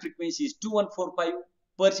vibrational frequency is 2145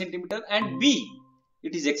 per centimeter, and B,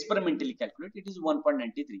 it is experimentally calculated, it is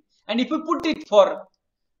 1.93. And if we put it for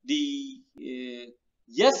the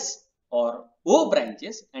S or O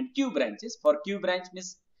branches and Q branches, for Q branch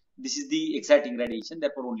means this is the exciting radiation,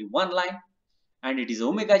 therefore only one line, and it is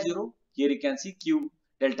omega 0. Here you can see Q,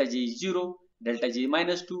 delta J is 0, delta J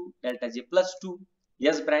minus 2, delta J plus 2,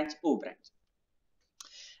 S branch, O branch.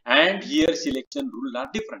 And here selection rules are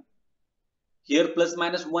different. Here plus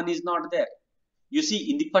minus 1 is not there. You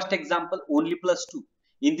see, in the first example only plus 2.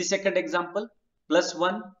 In the second example plus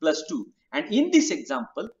 1 plus 2. And in this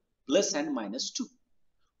example plus and minus 2.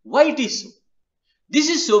 Why it is so? This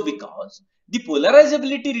is so because the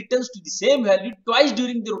polarizability returns to the same value twice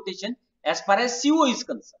during the rotation as far as CO is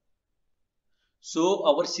concerned. So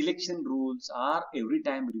our selection rules are every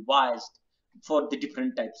time revised for the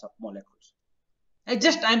different types of molecules. I'm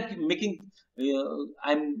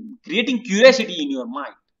creating curiosity in your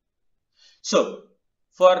mind. So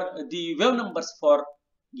for the wave numbers for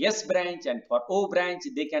S branch and for O branch,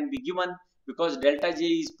 they can be given because delta J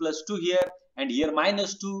is plus 2 here and here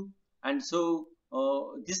minus 2, and so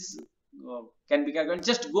this can be calculated.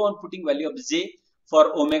 Just go on putting value of J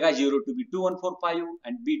for omega 0 to be 2145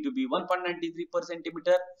 and B to be 1.93 per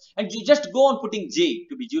centimeter, and you just go on putting J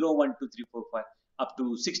to be 0, 1, 2, 3, 4, 5 up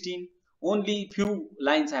to 16. Only few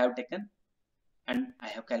lines I have taken, and I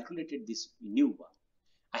have calculated this new one.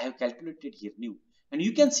 I have calculated here new, and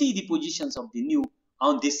you can see the positions of the new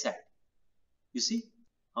on this side. You see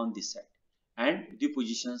on this side, and the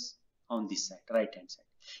positions on this side, right hand side.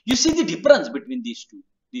 You see the difference between these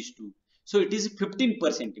two. So it is 15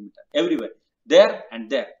 per centimeter everywhere, there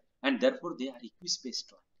and there, and therefore they are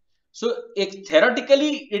equispaced line. So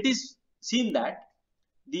theoretically it is seen that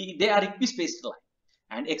they are equispaced line,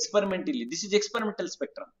 and experimentally this is experimental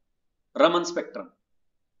spectrum, Raman spectrum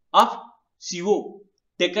of CO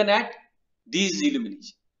taken at this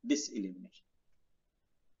illumination.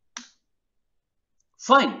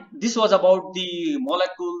 Fine, this was about the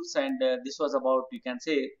molecules, and this was about, you can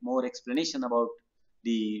say, more explanation about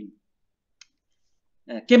the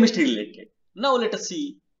chemistry related. Now let us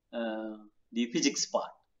see the physics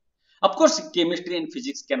part. Of course, chemistry and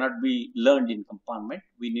physics cannot be learned in compartment.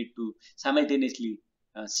 We need to simultaneously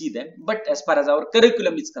see them. But as far as our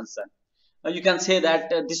curriculum is concerned, you can say that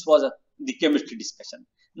this was the chemistry discussion.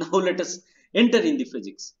 Now let us enter in the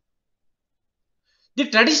physics. The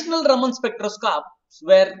traditional Raman spectroscopes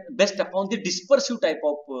were based upon the dispersive type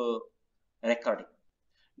of recording.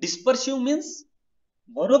 Dispersive means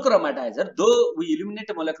monochromatizer. Though we illuminate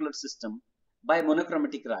a molecular system by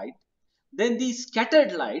monochromatic light, then the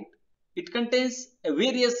scattered light, it contains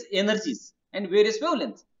various energies and various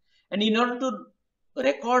wavelengths, and in order to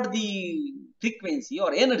record the frequency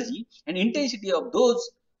or energy and intensity of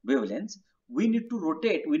those wavelengths, we need to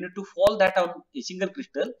rotate, we need to fall that on a single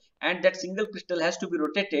crystal, and that single crystal has to be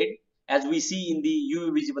rotated. As we see in the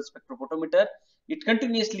UV visible spectrophotometer, it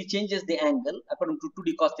continuously changes the angle according to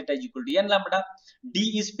 2d cos theta is equal to n lambda.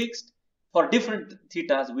 D is fixed. For different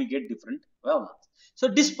thetas we get different wavelengths. So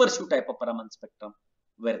dispersive type of Raman spectrum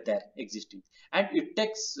were there existing, and it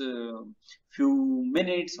takes few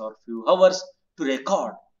minutes or few hours to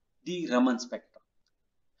record the Raman spectrum.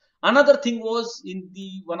 Another thing was,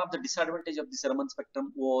 one of the disadvantage of this Raman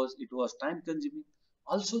spectrum was it was time consuming.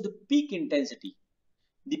 Also the peak intensity,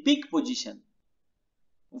 the peak position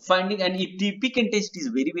finding, and if the peak intensity is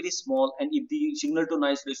very very small, and if the signal to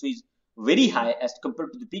noise ratio is very high as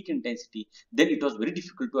compared to the peak intensity, then it was very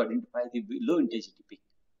difficult to identify the low intensity peak.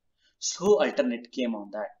 So alternate came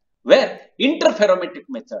on that, where interferometric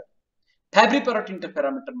method, Fabry-Perot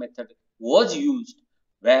interferometer method was used,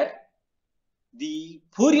 where the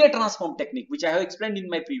Fourier transform technique, which I have explained in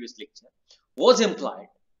my previous lecture, was employed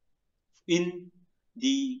in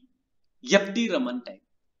the FT-Raman type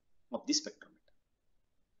of the spectrometer.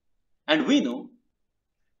 And we know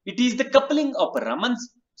it is the coupling of Raman's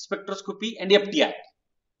spectroscopy and FTIR.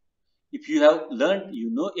 If you have learned, you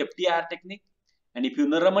know FTIR technique, and if you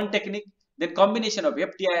know Raman technique, then combination of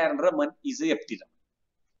FTIR and Raman is a FT-Raman,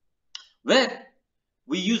 where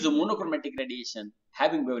we use a monochromatic radiation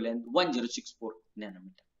having wavelength 1064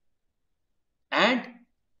 nanometer, and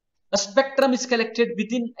a spectrum is collected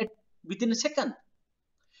within a second,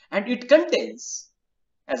 and it contains,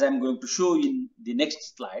 as I am going to show in the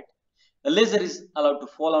next slide, a laser is allowed to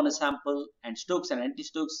fall on a sample, and Stokes and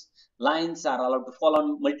anti-Stokes lines are allowed to fall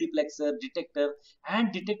on multiplexer, detector,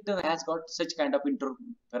 and detector has got such kind of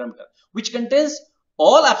interferometer which contains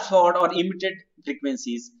all absorbed or emitted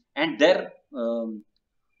frequencies and their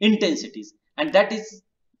intensities, and that is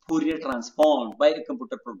Fourier transformed by a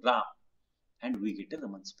computer program, and we get a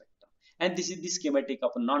Raman spectrum. And this is the schematic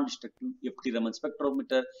of a non-destructive FT Raman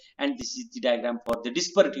spectrometer, and this is the diagram for the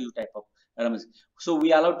disparative type of Raman. So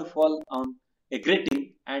we are allowed to fall on a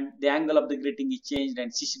grating, and the angle of the grating is changed,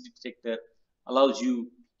 and CCD detector allows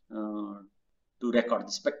you to record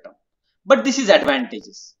the spectrum. But this is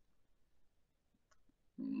advantages.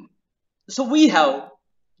 So we have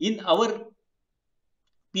in our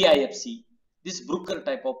PIFC this Bruker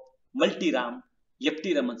type of multi-ram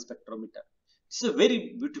FT Raman spectrometer. This is a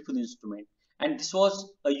very beautiful instrument, and this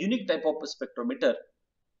was a unique type of a spectrometer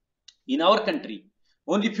in our country.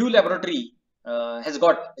 Only few laboratory has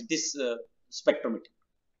got this spectrometer.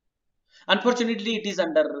 Unfortunately, it is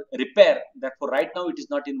under repair. Therefore, right now it is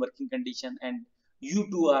not in working condition, and you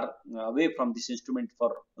two are away from this instrument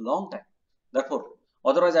for a long time. Therefore,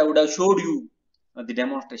 otherwise I would have showed you the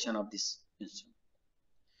demonstration of this instrument.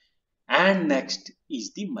 And next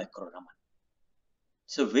is the micro Raman.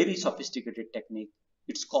 It's a very sophisticated technique.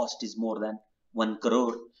 Its cost is more than 1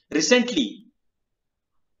 crore. Recently,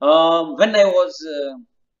 when I was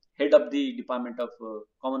head of the Department of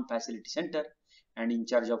Common Facility Center and in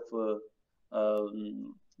charge of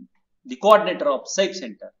the coordinator of SAFE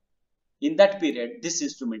Center, in that period, this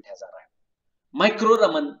instrument has arrived. Micro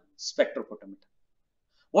Raman spectrophotometer.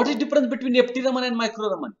 What is the difference between FT Raman and micro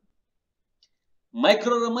Raman?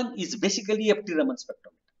 Micro Raman is basically FT Raman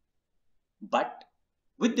spectrometer, but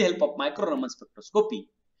with the help of micro Raman spectroscopy,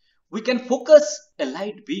 we can focus a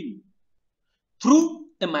light beam through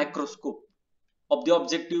a microscope of the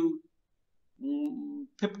objective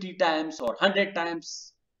 50 times or 100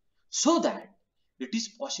 times, so that it is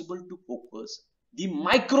possible to focus the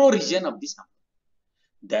micro region of the sample.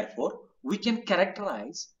 Therefore, we can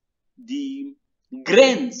characterize the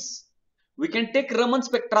grains. We can take Raman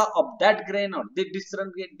spectra of that grain or the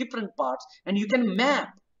different parts, and you can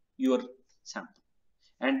map your sample.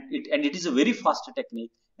 And it is a very fast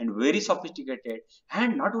technique and very sophisticated.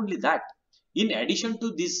 And not only that, in addition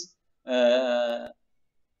to this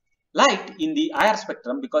light in the IR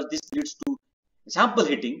spectrum, because this leads to sample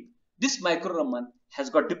hitting, this micro Raman has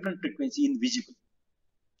got different frequency in visible.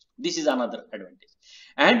 This is another advantage.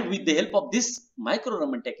 And with the help of this micro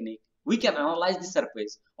Raman technique, we can analyze the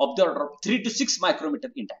surface of the order of 3 to 6 micrometer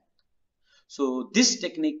in diameter. So this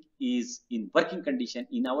technique is in working condition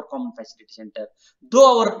in our Common Facility Center.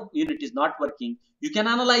 Though our unit is not working, you can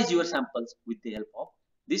analyze your samples with the help of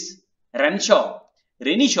this Renshaw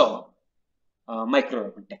micro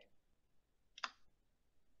Raman technique.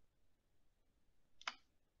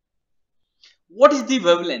 What is the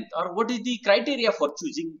wavelength, or what is the criteria for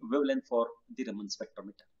choosing wavelength for the Raman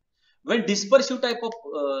spectrometer? When dispersive type of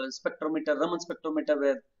spectrometer, Raman spectrometer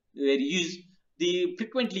were used, the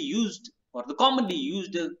frequently used or the commonly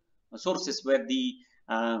used sources were the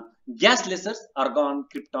gas lasers, argon,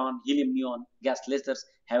 krypton, helium, neon gas lasers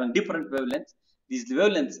having different wavelengths. These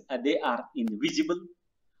wavelengths they are invisible,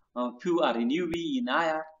 few are in UV, in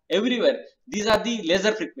IR, everywhere. These are the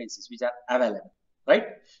laser frequencies which are available, right?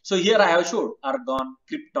 So here I have showed argon,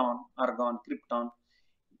 krypton,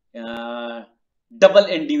 double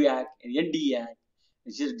Nd:YAG,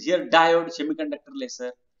 here diode, semiconductor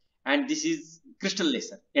laser, and this is crystal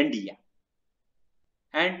laser, Nd:YAG.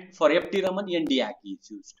 And for FT Raman, Nd:YAG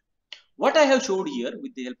is used. What I have showed here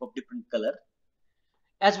with the help of different color,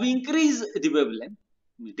 as we increase the wavelength,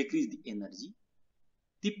 we decrease the energy,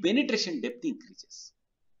 the penetration depth increases.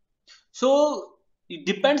 So it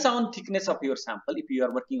depends on thickness of your sample. If you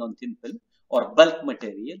are working on thin film or bulk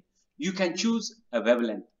material, you can choose a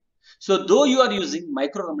wavelength. So though you are using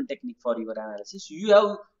micro Raman technique for your analysis, you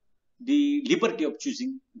have the liberty of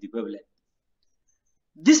choosing the wavelength.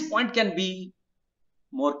 This point can be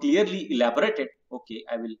more clearly elaborated. Okay,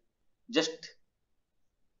 I will just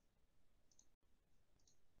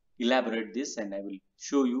elaborate this, and I will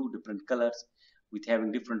show you different colors with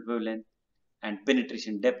having different wavelength and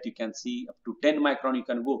penetration depth. You can see up to 10 micron you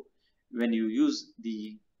can go when you use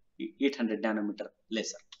the 800 nanometer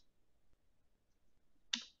laser.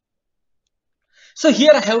 So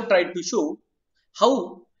here I have tried to show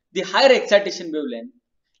how the higher excitation wavelength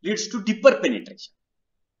leads to deeper penetration,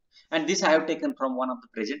 and this I have taken from one of the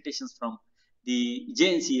presentations from the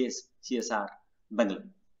JNCS CSR Bangalore.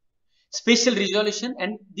 Spatial resolution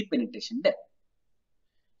and the penetration depth.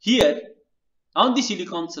 Here on the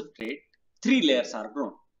silicon substrate, 3 layers are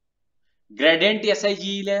grown. Gradient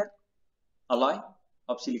SiGe layer, alloy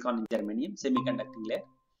of silicon and germanium, semiconducting layer,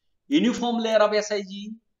 uniform layer of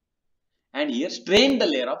SiGe, and here strained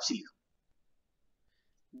layer of silicon.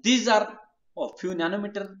 These are of few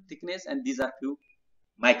nanometer thickness and these are few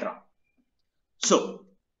micron. So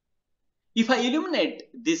if I illuminate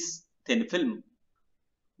this thin film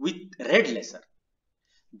with red laser,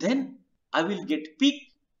 then I will get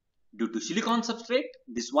peak due to silicon substrate,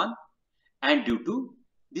 this one, and due to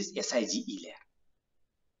this SiGe layer,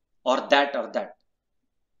 or that.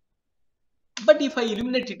 But if I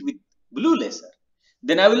illuminate it with blue laser,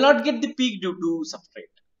 then I will not get the peak due to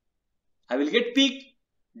substrate. I will get peak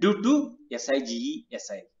due to SiGe.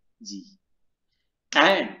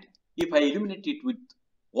 And if I illuminate it with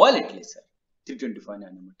violet laser, 325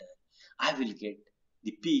 nanometer, I will get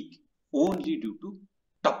the peak only due to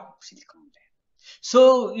top silicon layer.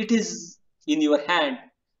 So it is in your hand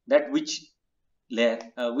that which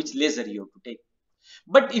laser you have to take.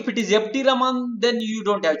 But if it is FT Raman, then you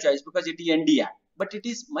don't have choice because it is NDI. But it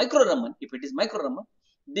is micro Raman. If it is micro Raman,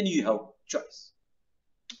 then you have choice.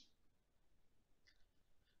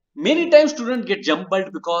 Many times students get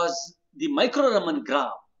jumbled because the micro Raman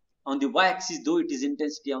graph on the y-axis, though it is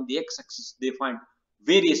intensity, on the x-axis they find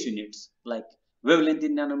various units like wavelength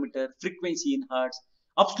in nanometer, frequency in hertz,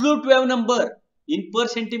 absolute wave number in per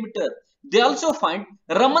centimeter. They also find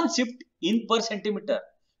Raman shift in per centimeter.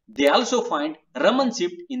 They also find Raman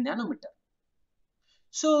shift in nanometer.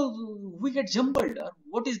 So we get jumbled.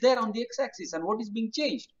 What is there on the x-axis and what is being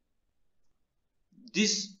changed?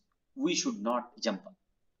 This we should not jumble.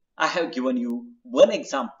 I have given you one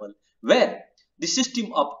example where the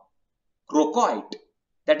system of crocoite,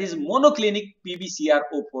 that is monoclinic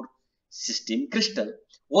PbCrO4 system crystal,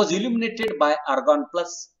 was illuminated by argon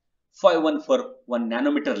plus 5141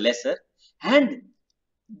 nanometer laser, and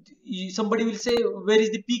somebody will say, where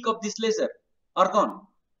is the peak of this laser? Argon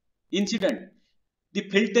incident. The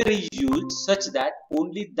filter is used such that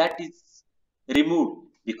only that is removed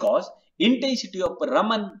because intensity of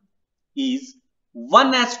Raman is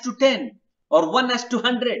 1:10 or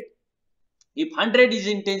 1:100. If 100 is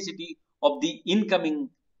intensity of the incoming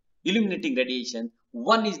illuminating radiation,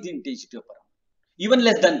 1 is the intensity of Raman, even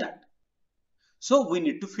less than that. So we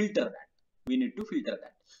need to filter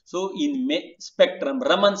that. So in spectrum,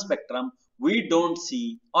 Raman spectrum, we don't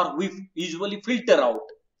see, or we usually filter out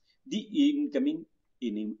the incoming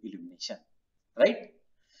illumination, right?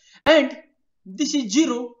 And this is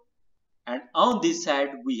 0, and on this side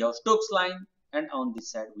we have Stokes line, and on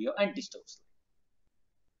this side we have anti-Stokes line.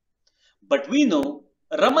 But we know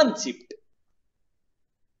Raman shift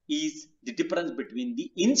is the difference between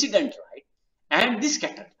the incident light and the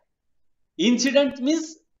scattered light. Incident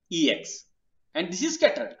means Ex, and this is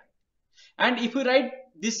scattered light. And if we write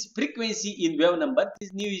this frequency in wave number,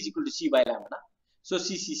 this nu is equal to c by lambda. So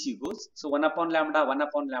c goes. So 1 upon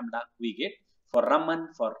lambda we get for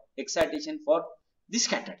Raman, for excitation, for the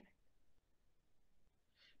scattered light.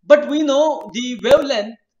 But we know the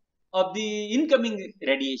wavelength of the incoming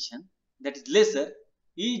radiation, that is laser,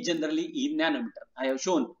 is generally in nanometer. I have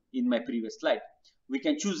shown in my previous slide. We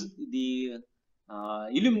can choose the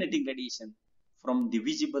illuminating radiation from the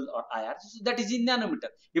visible or IR, so that is in nanometer.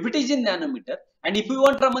 If it is in nanometer, and if we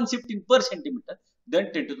want Raman shift in per centimeter,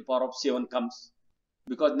 then 10 to the power of 7 comes,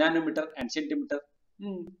 because nanometer and centimeter,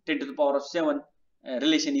 10 to the power of 7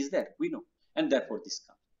 relation is there, we know, and therefore this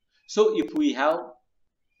comes. So if we have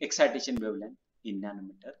excitation wavelength in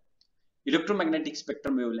nanometer, electromagnetic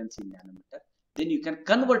spectrum wavelengths in nanometer, then you can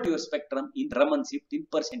convert your spectrum in Raman shift in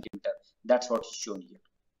per centimeter. That's what is shown here.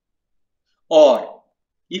 Or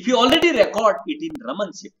if you already record it in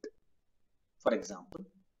Raman shift, for example,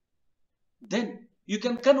 then you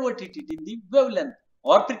can convert it in the wavelength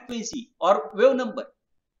or frequency or wave number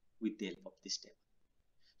with the help of this table.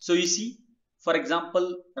 So you see, for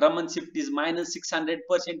example, Raman shift is minus 600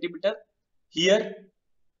 per centimeter. Here,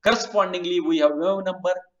 correspondingly, we have wave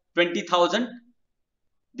number 20,000.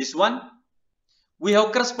 This one, we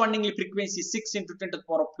have correspondingly frequency 6 into 10 to the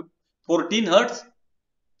power of 14 hertz.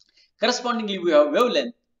 Correspondingly, we have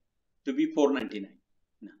wavelength to be 499.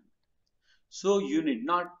 So you need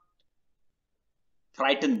not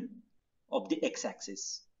frighten of the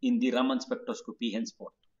x-axis in the Raman spectroscopy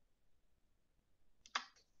henceforth.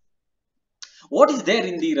 What is there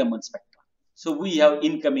in the Raman spectra? So we have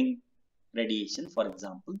incoming radiation, for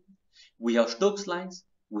example. We have Stokes lines,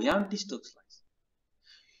 we have anti-Stokes lines.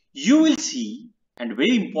 You will see, and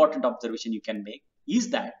very important observation you can make is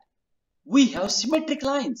that we have symmetric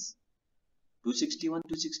lines. 261,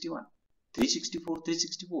 261, 364,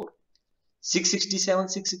 364, 667,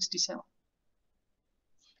 667.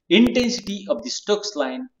 Intensity of the Stokes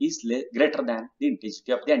line is greater than the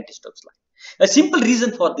intensity of the anti-Stokes line. A simple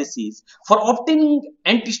reason for this is, for obtaining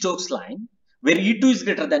anti-Stokes line, where E2 is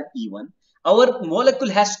greater than E1, our molecule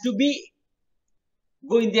has to be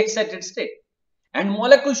go in the excited state, and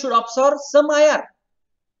molecule should absorb some IR.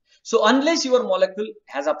 So unless your molecule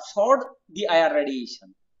has absorbed the IR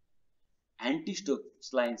radiation,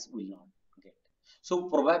 anti-Stokes lines will not get. So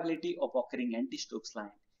probability of occurring anti-Stokes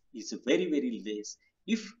line is very, very less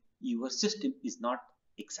if your system is not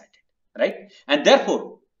excited, right? And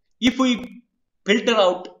therefore, if we filter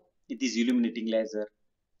out this illuminating laser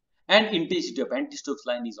and intensity of anti-Stokes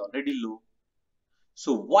line is already low,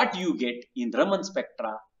 so what you get in Raman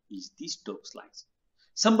spectra is the Stokes lines.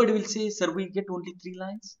 Somebody will say, sir, we get only 3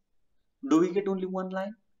 lines. Do we get only 1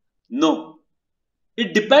 line? No.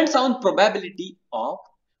 It depends on probability of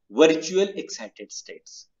virtual excited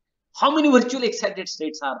states. How many virtual excited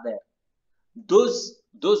states are there? Those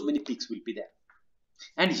many peaks will be there.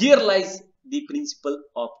 And here lies the principle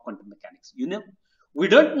of quantum mechanics. You know, we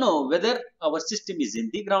don't know whether our system is in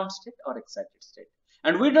the ground state or excited state.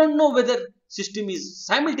 And we don't know whether system is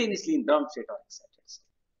simultaneously in ground state or excited state.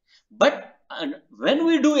 But when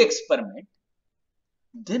we do experiment,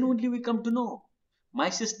 then only we come to know my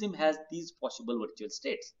system has these possible virtual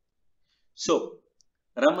states. So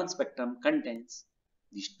Raman spectrum contains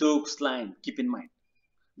the Stokes line, keep in mind,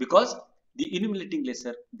 because the illuminating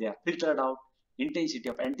laser, they are filtered out intensity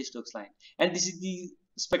of anti-Stokes line, and this is the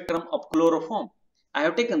spectrum of chloroform I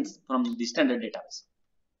have taken from the standard database.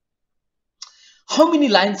 How many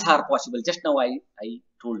lines are possible? Just now I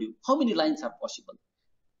told you how many lines are possible.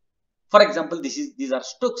 For example, these are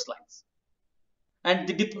Stokes lines, and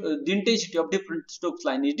the intensity of different Stokes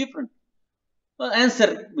line is different. Well,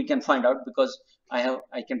 answer we can find out, because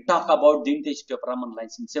I can talk about the intensity of Raman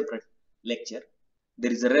lines in separate lecture.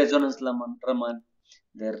 There is a resonance Raman,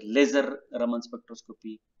 there laser Raman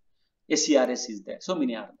spectroscopy, SCRS is there, so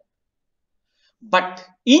many are there. But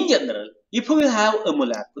in general, if we have a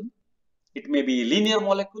molecule, it may be a linear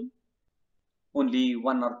molecule, only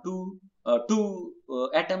 1 or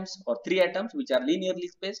 2 atoms or 3 atoms which are linearly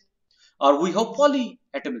spaced, or we have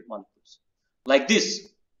polyatomic molecules like this.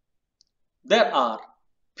 There are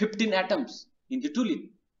 15 atoms in the toluene.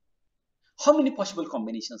 How many possible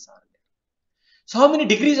combinations are there? So how many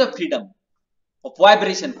degrees of freedom of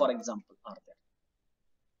vibration, for example, are there?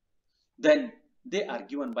 Then they are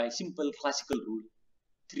given by simple classical rule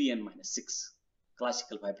 3n minus 6.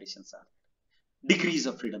 Classical vibrations are there. Degrees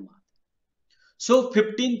of freedom are there. So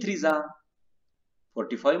 15 threes are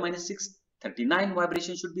 45 minus 6, 39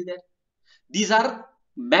 vibration should be there. These are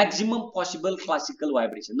maximum possible classical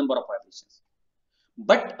vibration, number of vibrations.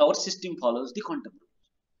 But our system follows the quantum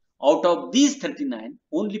rules. Out of these 39,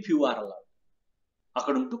 only few are allowed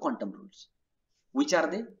according to quantum rules. Which are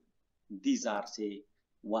they? These are, say,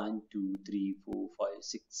 1, 2, 3, 4, 5,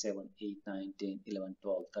 6, 7, 8, 9, 10, 11,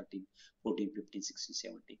 12, 13, 14, 15, 16,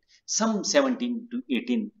 17. Some 17 to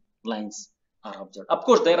 18 lines are observed. Of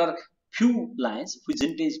course, there are few lines whose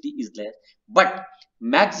intensity is less, but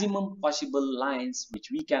maximum possible lines which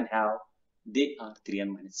we can have, they are 3n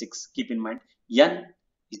minus 6. Keep in mind, n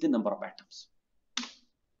is the number of atoms.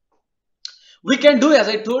 We can do, as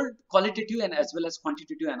I told, qualitative and as well as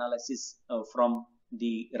quantitative analysis from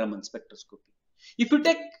the Raman spectroscopy. If you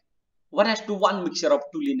take 1:1 mixture of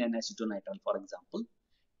toluene and acetonitrile, for example,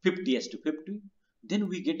 50:50, then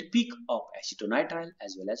we get peak of acetonitrile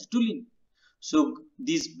as well as toluene. So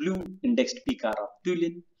these blue indexed peak are of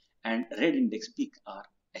toluene and red indexed peak are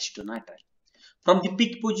acetonitrile. From the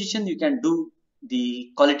peak position, you can do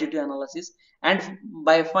the qualitative analysis, and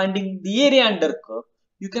by finding the area under curve,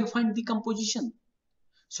 you can find the composition.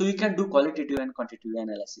 So you can do qualitative and quantitative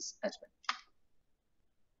analysis as well.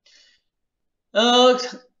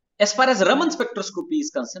 As far as Raman spectroscopy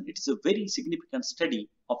is concerned, it is a very significant study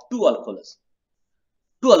of two alcohols,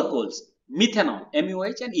 methanol,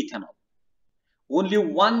 MUH, and ethanol. Only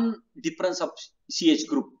one difference of CH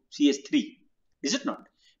group, CH3, is it not?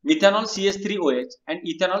 Methanol CH3OH and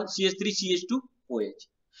ethanol CH3CH2OH.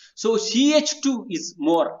 So CH2 is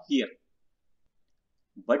more here.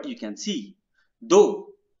 But you can see,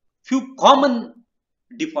 though few common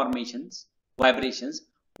deformations, vibrations,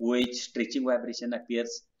 OH stretching vibration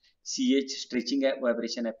appears, CH stretching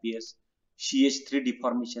vibration appears, CH3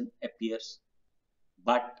 deformation appears.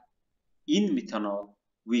 But in methanol,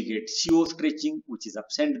 we get CO stretching, which is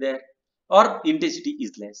absent there, or intensity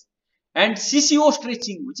is less, and CCO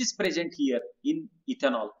stretching, which is present here in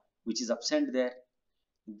ethanol, which is absent there.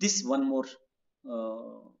 This one more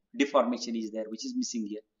deformation is there, which is missing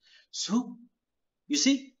here. So you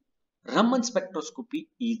see, Raman spectroscopy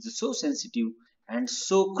is so sensitive and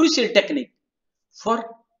so crucial technique for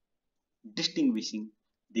distinguishing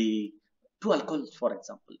the two alcohols, for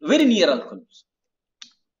example, very near alcohols.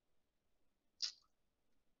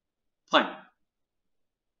 Fine.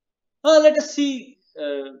 Let us see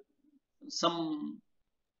some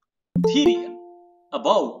theory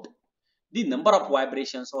about the number of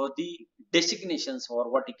vibrations or the designations, or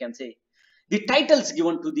what you can say, the titles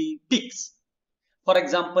given to the peaks. For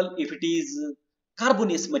example, if it is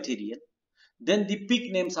carbonous material, then the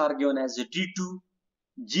peak names are given as D2,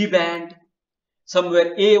 G band,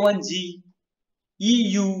 somewhere A1G,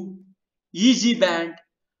 EU, EG band,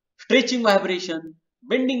 stretching vibration,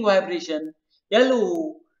 bending vibration,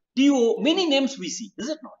 LO, TO, many names we see, is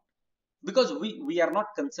it not? Because we are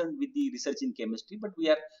not concerned with the research in chemistry, but we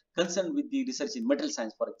are concerned with the research in material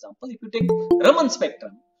science. For example, if you take Raman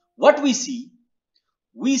spectrum, what we see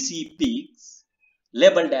peaks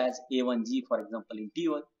labeled as A1G, for example, in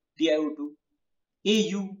T1, TiO2,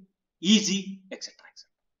 AU, EG, etc., etc.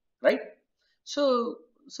 Right? So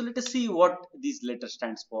let us see what these letters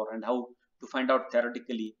stands for and how to find out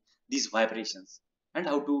theoretically these vibrations and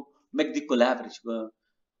how to make the collaboration,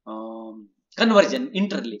 conversion,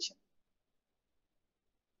 interrelation.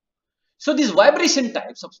 So these vibration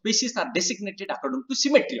types of species are designated according to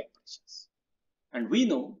symmetry operations. And we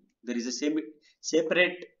know there is a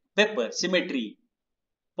separate paper, symmetry,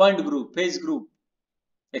 point group, phase group,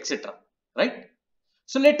 etc. Right?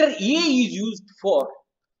 So letter A is used for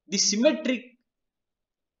the symmetric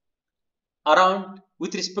around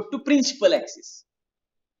with respect to principal axis.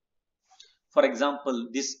 For example,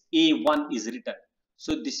 this A1 is written.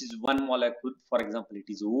 So this is one molecule. For example, it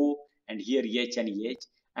is O, and here H and H,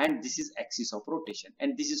 and this is axis of rotation,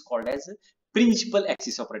 and this is called as principal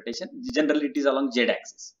axis of rotation. Generally, it is along Z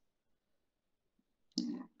axis.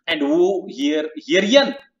 And O here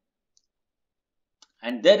N,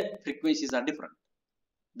 and their frequencies are different.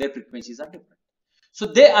 So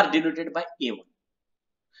they are denoted by A1.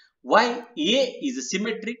 Why? A is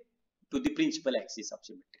symmetric to the principal axis of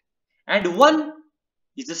symmetry, and 1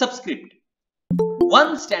 is a subscript.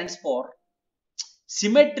 1 stands for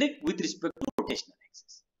symmetric with respect to rotational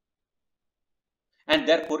axis, and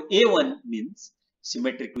therefore A1 means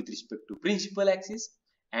symmetric with respect to principal axis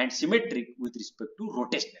and symmetric with respect to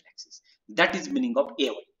rotational axis. That is meaning of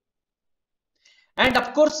A1. And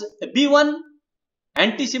of course B1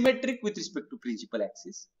 anti-symmetric with respect to principal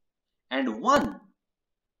axis, and 1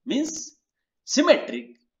 means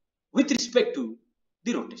symmetric with respect to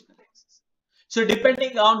the rotational axis. So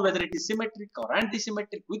depending on whether it is symmetric or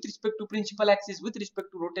anti-symmetric with respect to principal axis, with respect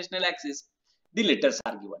to rotational axis, the letters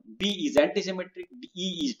are given. B is anti-symmetric,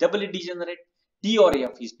 E is doubly degenerate, T or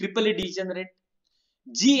F is triply degenerate,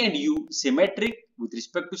 G and U symmetric with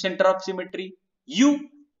respect to center of symmetry, U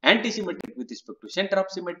anti-symmetric with respect to center of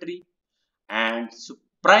symmetry, and so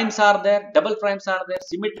primes are there, double primes are there,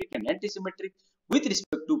 symmetric and anti-symmetric with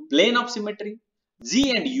respect to plane of symmetry.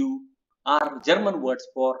 G and U are German words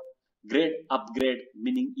for grade, upgrade,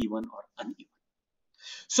 meaning even or uneven.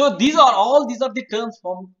 So these are the terms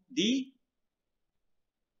from the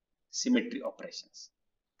symmetry operations.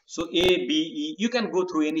 So A, B, E, you can go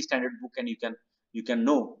through any standard book and you can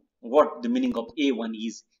know what the meaning of A1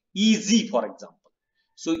 is. EZ, for example.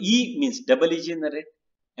 So E means double degenerate,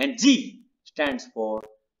 and G stands for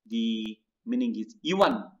the meaning is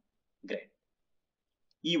E1 grade.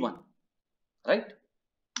 E1, right?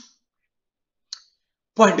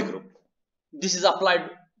 Point group. This is applied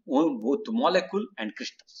on both molecule and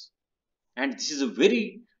crystals, and this is a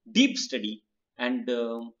very deep study, and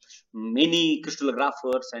many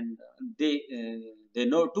crystallographers and they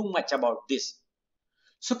know too much about this.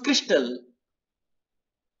 So crystal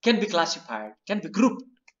can be classified, can be grouped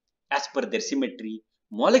as per their symmetry.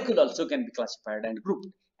 Molecule also can be classified and grouped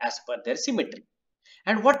as per their symmetry.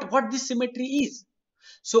 And what this symmetry is?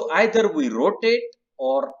 So either we rotate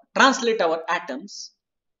or translate our atoms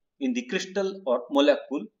in the crystal or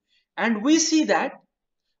molecule, and we see that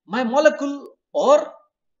my molecule or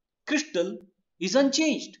crystal is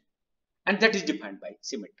unchanged, and that is defined by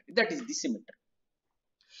symmetry. That is the symmetry.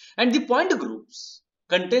 And the point groups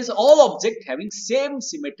contains all objects having same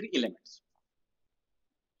symmetry elements.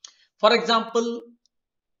 For example,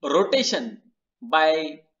 rotation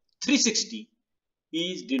by 360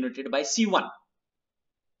 is denoted by C1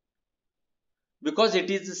 because it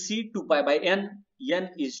is C 2 pi by n. N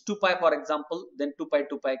is 2 pi, for example, then 2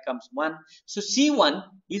 pi comes 1. So C1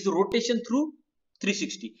 is rotation through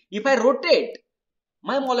 360. If I rotate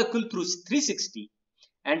my molecule through 360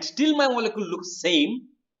 and still my molecule looks same,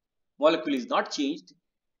 molecule is not changed,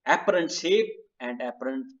 apparent shape and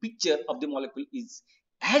apparent picture of the molecule is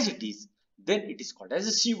as it is, then it is called as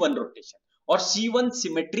a C1 rotation or C1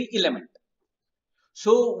 symmetry element.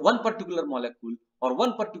 So one particular molecule or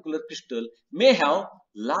one particular crystal may have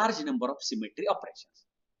large number of symmetry operations.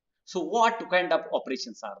 So what kind of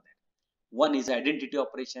operations are there? One is identity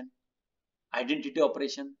operation. Identity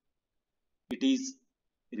operation, it is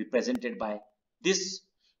represented by this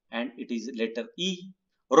and it is letter E.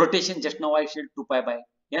 Rotation, just now I said 2 pi by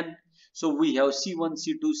n. So we have C1,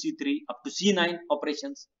 C2, C3 up to C9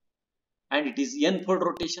 operations and it is n-fold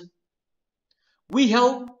rotation. We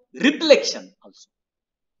have reflection also.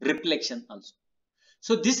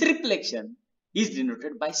 So this reflection is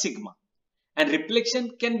denoted by sigma and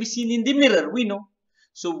reflection can be seen in the mirror, we know.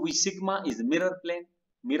 So we sigma is mirror plane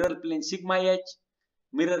sigma h,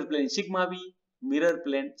 mirror plane sigma v, mirror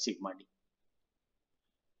plane sigma d.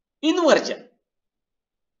 Inversion.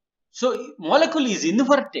 So molecule is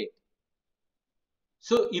inverted.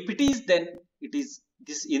 So if it is, then it is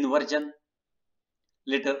this inversion,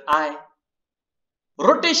 letter I.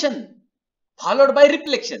 Rotation followed by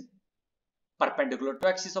reflection, perpendicular to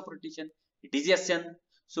axis of rotation, it is Sn.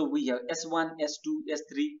 So we have S1, S2,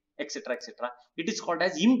 S3, etc., etc. It is called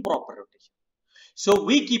as improper rotation. So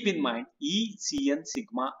we keep in mind E, Cn,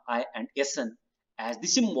 sigma, I and Sn as the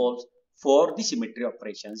symbols for the symmetry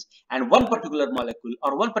operations, and one particular molecule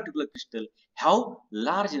or one particular crystal have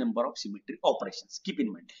large number of symmetry operations. Keep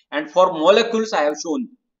in mind. And for molecules I have shown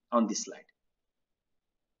on this slide.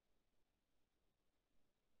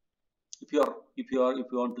 If you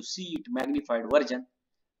want to see it magnified version,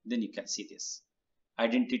 then you can see this: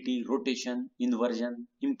 identity, rotation, inversion,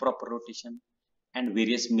 improper rotation, and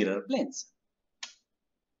various mirror planes.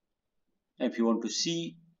 If you want to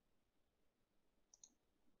see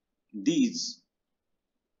these,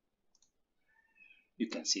 you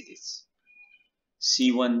can see this: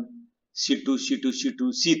 C1, C2, C2,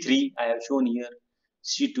 C2, C3 I have shown here,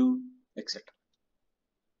 C2, etc.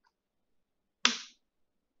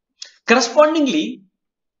 Correspondingly,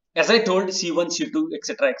 as I told, C1, C2,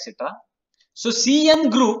 etc., etc. So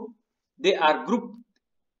Cn group, they are grouped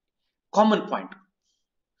common point.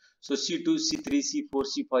 So C2, C3, C4,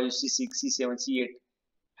 C5, C6, C7, C8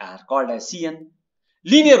 are called as Cn.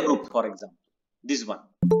 Linear group, for example, this one,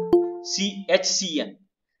 CHCN,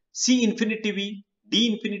 C infinity V,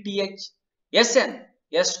 D infinity H, Sn,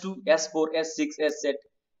 S2, S4, S6, Sz,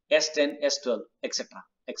 S10, S12, etc.,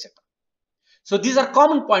 etc. So these are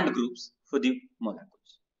common point groups for the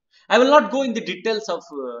molecules. I will not go in the details of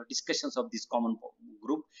discussions of this common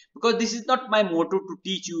group because this is not my motto to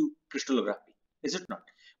teach you crystallography, is it not?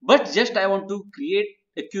 But just I want to create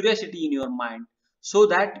a curiosity in your mind so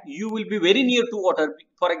that you will be very near to water.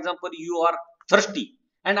 For example, you are thirsty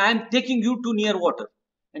and I am taking you to near water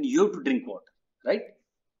and you have to drink water, right?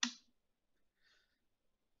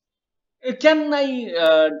 Can I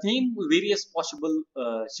name various possible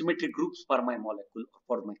symmetry groups for my molecule or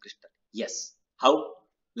for my crystal? Yes. How?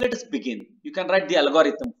 Let us begin. You can write the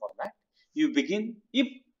algorithm for that. You begin if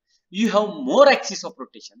you have more axis of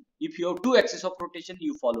rotation. If you have two axes of rotation,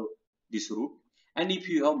 you follow this route. And if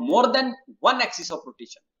you have more than one axis of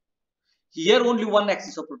rotation, here only one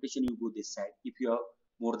axis of rotation, you go this side. If you have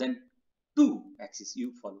more than two axes,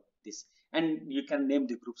 you follow this. And you can name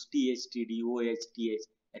the groups TH, TD, OH, TH,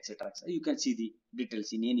 etc. You can see the details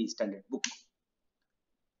in any standard book.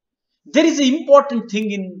 There is an important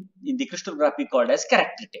thing in the crystallography called as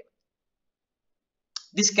character table.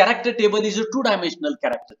 This character table is a two-dimensional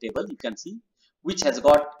character table, you can see, which has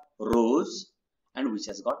got rows and which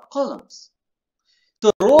has got columns.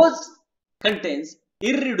 So rows contains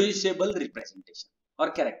irreducible representation or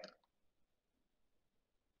character.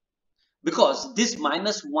 Because this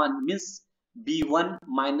 -1 means B1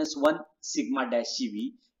 -1 sigma dash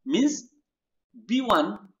CV means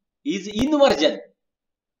B1 is inversion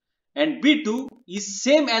and B2 is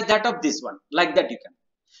same as that of this one, like that you can.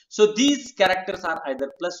 So these characters are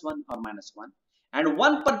either +1 or -1 and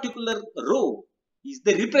one particular row is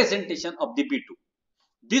the representation of the B2.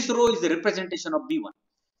 This row is the representation of B1.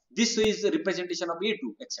 This is the representation of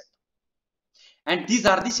A2, etc. And these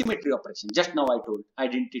are the symmetry operations. Just now I told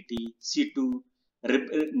identity, C2,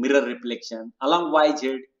 mirror reflection along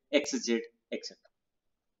YZ, XZ, etc.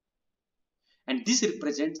 And this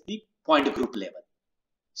represents the point group level,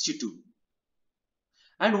 C2.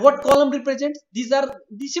 And what column represents? These are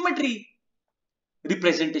the symmetry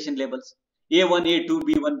representation labels, A1, A2,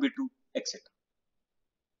 B1, B2, etc.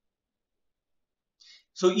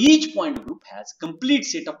 So each point group has complete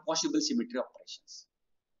set of possible symmetry operations.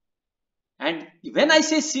 And when I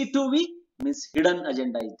say C2V, means hidden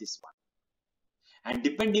agenda is this one. And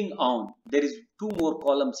depending on, there is two more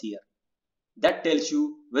columns here. That tells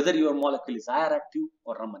you whether your molecule is IR active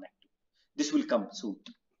or Raman active. This will come soon.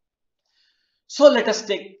 So let us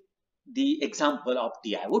take the example of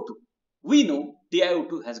TiO2. We know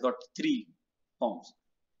TiO2 has got three forms: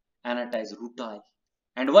 anatized, rutile,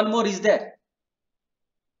 and one more is there.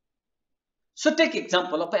 So take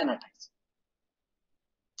example of anatized.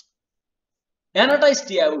 Anatized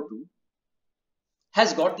TiO2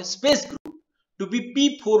 has got a space group to be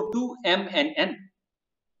P42MNN.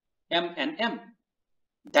 MNM.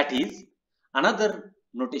 That is, another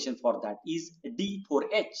notation for that is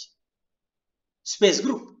D4H space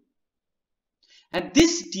group. And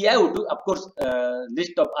this TiO2, of course,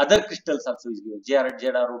 list of other crystals also is given: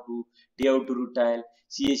 ZrO2, TiO2 rutile,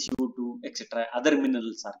 CaCO2, etc. Other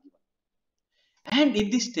minerals are given. And in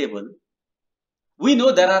this table, we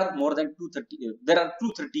know there are more than 230. There are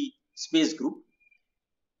 230 space group,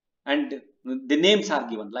 and the names are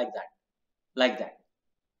given like that.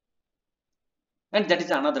 And that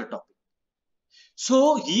is another topic.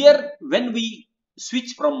 So here, when we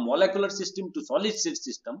switch from molecular system to solid state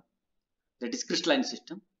system, that is crystalline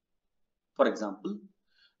system, for example,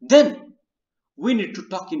 then we need to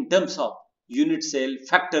talk in terms of unit cell,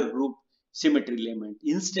 factor group, symmetry element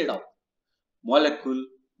instead of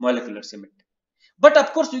molecular symmetry. But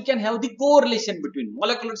of course, we can have the correlation between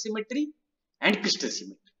molecular symmetry and crystal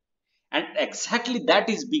symmetry. And exactly that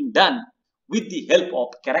is being done with the help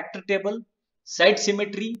of character table, site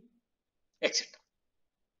symmetry, etc.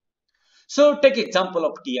 So take example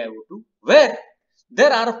of TiO2, where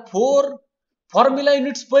there are 4 formula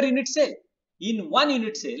units per unit cell. In one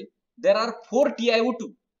unit cell, there are 4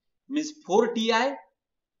 TiO2, means 4 Ti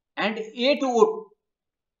and A2O2,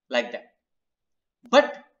 like that.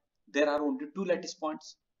 But there are only 2 lattice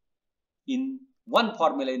points. In one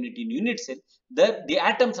formula unit in unit cell, the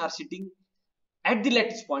atoms are sitting at the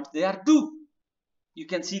lattice points. There are 2. You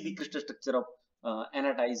can see the crystal structure of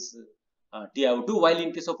anatized TiO2, while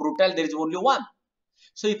in case of rutile there is only 1.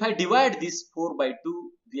 So if I divide this 4 by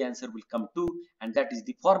 2, the answer will come 2, and that is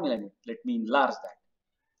the formula unit. Let me enlarge that.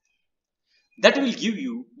 That will give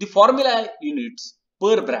you the formula units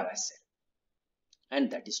per Bravais cell, and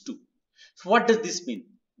that is 2. So what does this mean?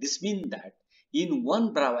 This means that in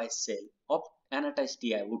one Bravais cell of anatized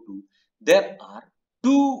TiO2, there are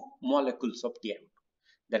 2 molecules of TiO2.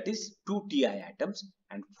 That is 2 Ti atoms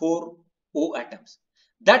and 4 O atoms.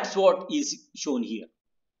 That's what is shown here.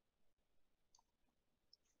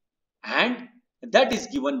 And that is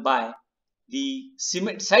given by the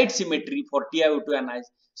side symmetry for TiO2 anatized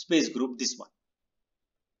space group, this one.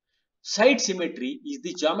 Side symmetry is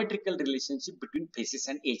the geometrical relationship between faces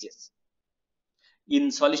and edges.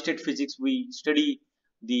 In solid state physics, we study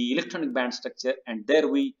the electronic band structure, and there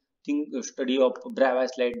we study of Bravais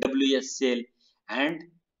like WS cell and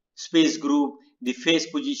space group, the phase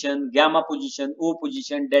position, gamma position, O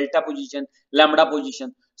position, delta position, lambda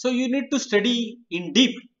position. So you need to study in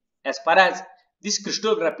deep as far as this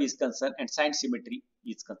crystallography is concerned and side symmetry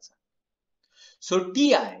is concerned. So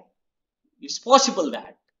Ti, it's possible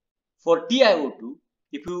that for TiO2,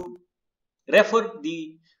 if you refer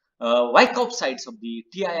the Wyckoff sites of the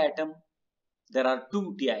Ti atom, there are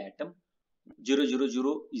 2 Ti atom. 0, 0,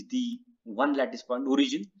 0 is the one lattice point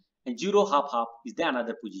origin, and 0, half, half is the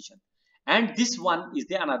another position. And this one is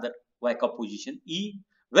the another Wyckoff position, E,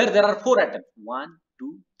 where there are 4 atoms. 1,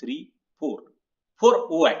 2, 3, 4. 4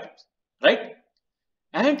 O atoms, right?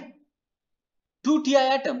 And 2 Ti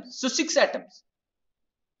atoms, so 6 atoms.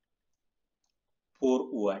 4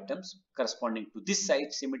 O atoms corresponding to this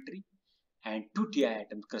side symmetry, and 2 Ti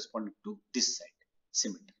atoms corresponding to this side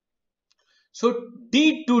symmetry. So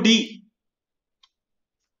D to D,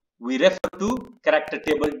 we refer to character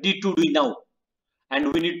table D2D now,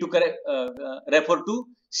 and we need to refer to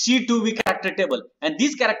C2V character table. And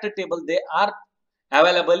these character table, they are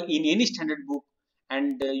available in any standard book,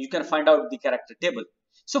 and you can find out the character table.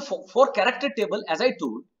 So for character table, as I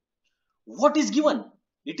told, what is given?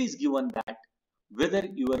 It is given that whether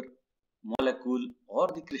your molecule or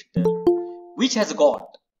the crystal which has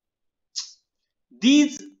got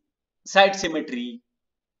these side symmetry,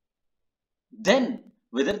 then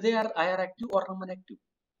whether they are IR active or Raman active.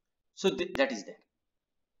 So that is there.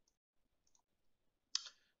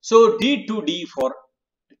 So D to D for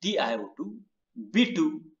TiO2,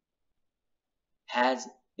 B2 has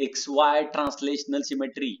XY translational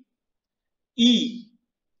symmetry, E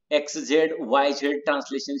XZ YZ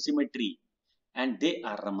translation symmetry, and they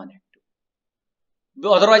are Raman active.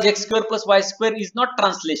 Otherwise, x square plus y square is not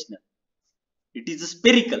translational. It is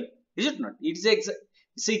spherical, is it not? It is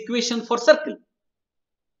it's an equation for circle.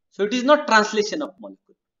 So it is not translation of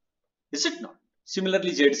molecule, is it not?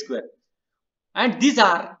 Similarly, z square. And these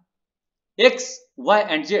are x, y,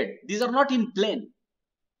 and z. These are not in plane.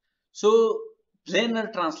 So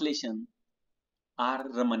planar translation are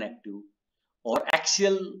Raman active, or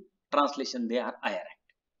axial translation they are IR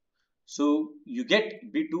active. So you get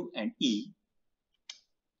B2 and E.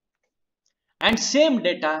 And same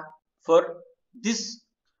data for this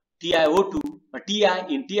TiO2, Ti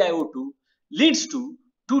in TiO2 leads to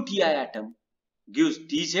 2 Ti atom gives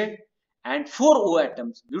Tz, and 4 O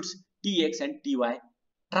atoms gives Tx and Ty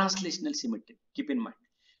translational symmetry. Keep in mind.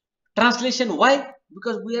 Translation, why?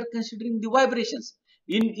 Because we are considering the vibrations.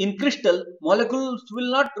 In crystal, molecules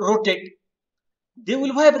will not rotate. They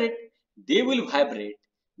will vibrate. They will vibrate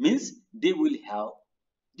means they will have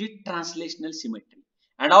the translational symmetry.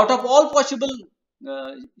 And out of all possible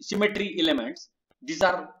symmetry elements, these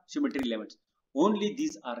are symmetry elements. Only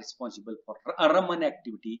these are responsible for Raman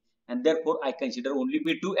activity, and therefore I consider only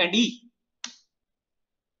B2 and E.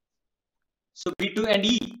 So B2 and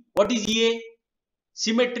E. What is EA?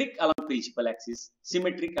 Symmetric along principal axis,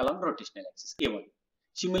 symmetric along rotational axis. A1.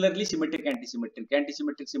 Similarly, symmetric, antisymmetric,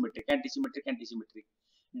 antisymmetric, symmetric, antisymmetric, antisymmetric.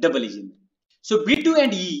 Double is in there. So B2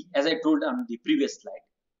 and E, as I told on the previous slide,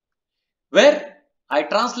 where I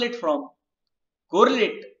translate from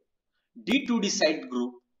correlate D2D side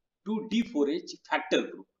group to D4H factor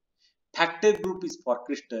group. Factor group is for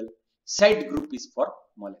crystal, side group is for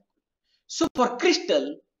molecule. So for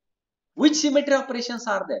crystal, which symmetry operations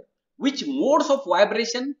are there? Which modes of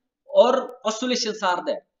vibration or oscillations are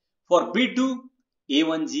there? For B2,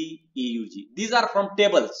 A1G, AUG. These are from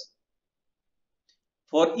tables.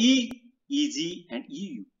 For E, EG and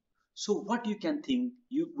EU. So what you can think,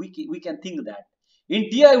 we can think that in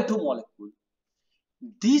TiO2 molecule,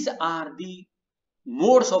 these are the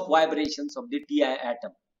modes of vibrations of the Ti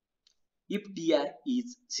atom. If Ti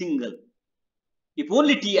is single, if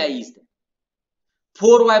only Ti is there,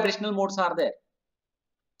 4 vibrational modes are there.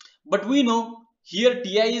 But we know here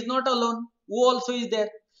Ti is not alone, O also is there.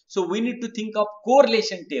 So we need to think of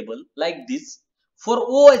correlation table like this for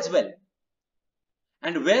O as well.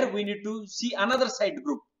 And where we need to see another side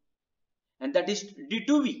group, and that is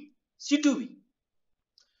D2V, C2V.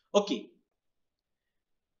 Okay.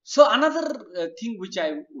 So another thing which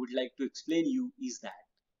I would like to explain you is that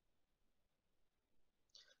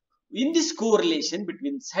in this correlation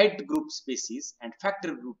between side group species and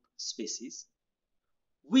factor group species,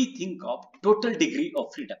 we think of total degree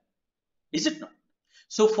of freedom, is it not?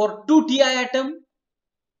 So for 2 Ti atom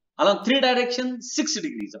along 3 directions, 6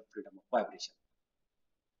 degrees of freedom of vibration.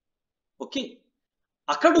 Okay.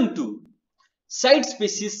 According to side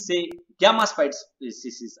species, say gamma side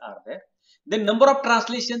species are there, then number of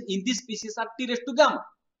translation in this species are T raised to gamma,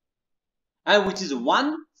 and which is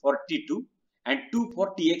 1 for T2 and 2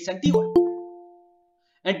 for Tx and Ty.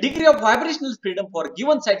 And degree of vibrational freedom for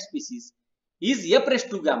given side species is F raised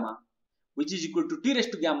to gamma, which is equal to T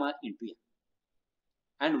raised to gamma into M,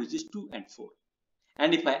 and which is 2 and 4.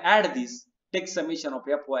 And if I add this, take summation of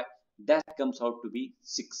Fy, that comes out to be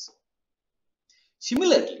 6.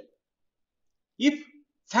 Similarly, if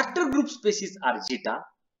factor group species are zeta,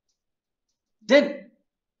 then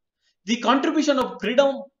the contribution of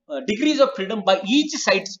freedom, degrees of freedom by each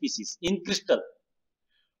side species in crystal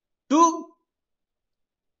to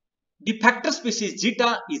the factor species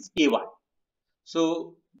zeta is Ay.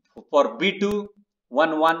 So for B2,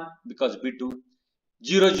 1, 1 because B2,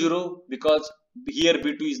 0, 0 because here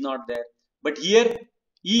B2 is not there, but here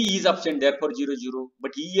E is absent, therefore 0, 0,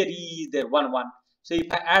 but here E is there, 1, 1. So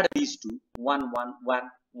if I add these two, 1, 1, 1,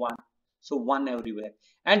 1, so 1 everywhere.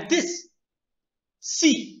 And this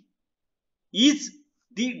C is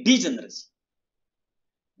the degeneracy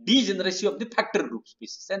of the factor group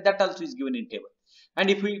species, and that also is given in table.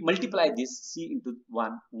 And if we multiply this C into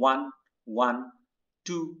 1, 1, 1,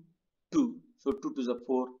 2, 2, so 2 to the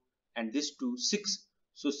 4, and this 2, 6,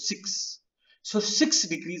 so 6. So 6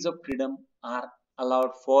 degrees of freedom are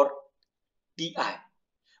allowed for Ti.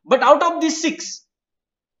 But out of these 6,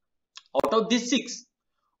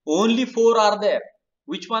 only 4 are there.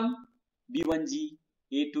 Which one? B1G,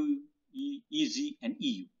 A2U, EG and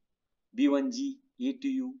EU. B1G,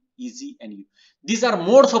 A2U, EG and EU. These are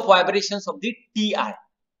modes of vibrations of the Ti.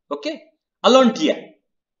 Okay? Alone Ti.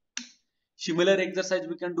 Similar exercise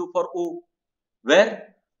we can do for O,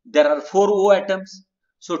 where there are 4 O atoms.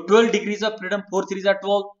 So 12 degrees of freedom, 4 threes are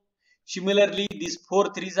 12. Similarly, these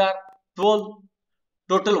 4 threes are 12.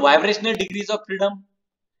 Total vibrational degrees of freedom.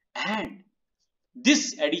 And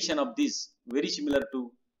this addition of this, very similar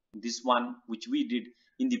to this one which we did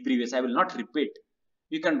in the previous. I will not repeat.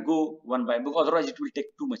 You can go one by, because otherwise it will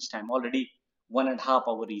take too much time. Already 1.5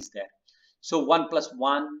 hours is there. So 1 plus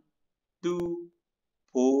 1, 2,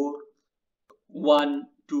 4, 1,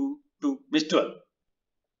 2, 2 means 12.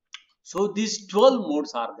 So these 12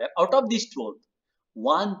 modes are there. Out of these 12,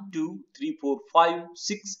 1, 2, 3, 4, 5,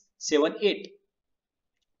 6, 7, 8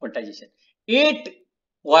 quantization. 8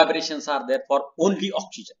 vibrations are there for only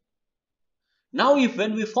oxygen. Now, if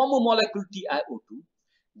when we form a molecule TiO2,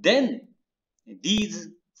 then these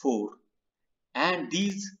 4 and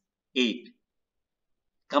these 8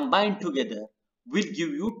 combined together will give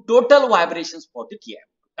you total vibrations for the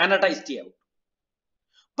TiO2, anodized TiO2.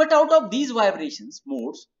 But out of these vibrations,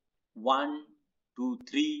 modes 1, 2,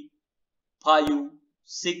 3, 5,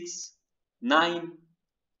 6, 9,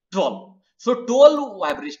 12. So 12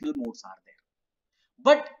 vibrational modes are there.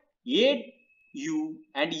 But AU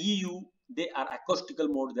and EU, they are acoustical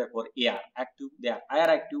mode, therefore AR active, they are IR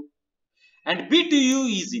active, and B2U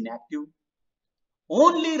is inactive.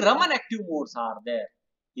 Only Raman active modes are there,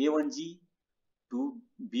 A1G,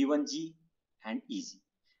 2B1G, and EG.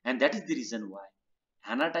 And that is the reason why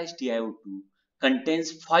anodized TiO2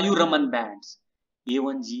 contains 5 Raman bands,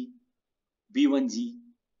 A1G, B1G,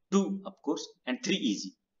 2 of course, and 3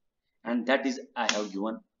 EG. And that is I have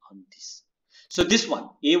given on this. So this one,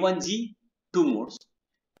 A1G, 2 modes,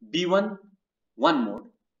 B1, 1 mode,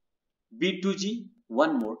 B2G,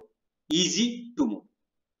 1 mode, EG, 2 mode.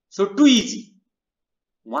 So 2 EG,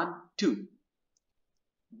 1, 2,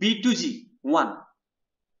 B2G, 1,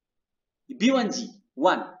 B1G,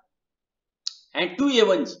 1, and 2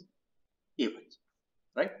 A1G, A1G,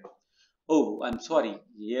 right? Oh, I'm sorry,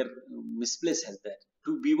 here misplace has that.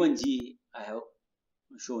 2 B1G I have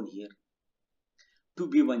shown here. 2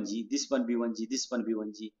 B1G, this one B1G, this one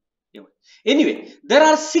B1G, A1. Anyway, there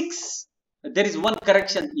are 6. There is one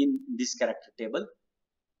correction in this character table.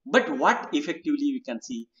 But what effectively we can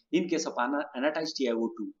see in case of anodized TiO2,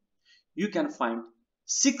 you can find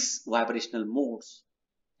 6 vibrational modes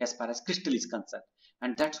as far as crystal is concerned.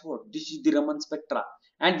 And that's what, this is the Raman spectra.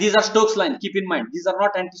 And these are Stokes lines. Keep in mind, these are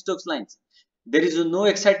not anti-Stokes lines. There is no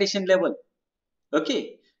excitation level.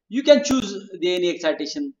 Okay, you can choose any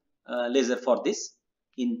excitation laser for this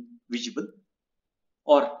in visible,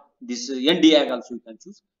 or this NDAG also you can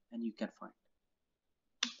choose, and you can find.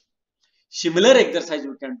 Similar exercise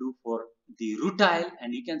we can do for the rutile,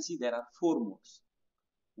 and you can see there are 4 modes.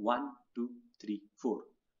 1, 2, 3, 4.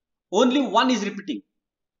 Only one is repeating.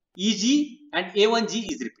 EG and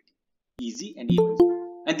A1G is repeating. EG and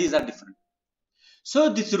A1G, and these are different. So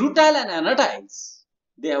this rutile and anodides,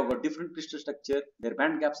 they have got different crystal structure. Their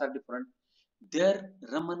band gaps are different. Their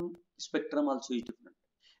Raman spectrum also is different.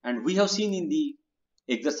 And we have seen in the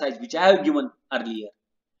exercise which I have given earlier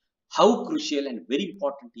how crucial and very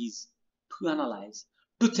important is to analyze,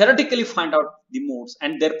 to theoretically find out the modes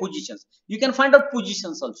and their positions. You can find out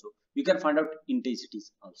positions also. You can find out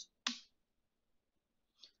intensities also.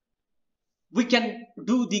 We can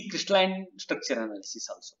do the crystalline structure analysis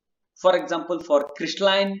also. For example, for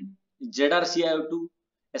crystalline ZrCiO2,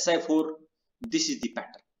 Si4, this is the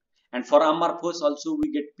pattern. And for amorphous also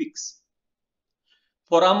we get peaks.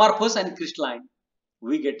 For amorphous and crystalline,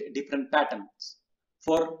 we get different patterns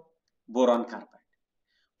for boron carbide.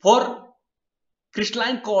 For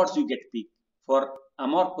crystalline chords, you get peak. For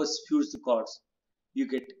amorphous fused chords, you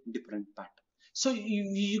get different pattern. So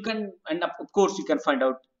you can, and of course you can find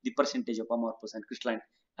out the percentage of amorphous and crystalline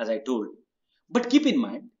as I told. But keep in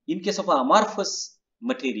mind, in case of amorphous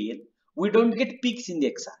material, we don't get peaks in the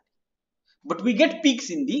XR, but we get peaks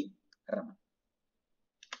in the Raman.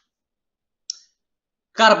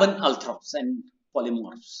 Carbon allotrophs and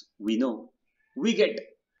polymorphs, we know we get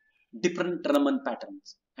different Raman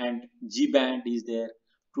patterns, and G band is there,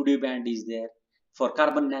 2D band is there. For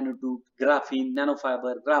carbon nanotube, graphene,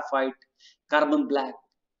 nanofiber, graphite, carbon black,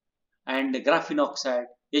 and graphene oxide,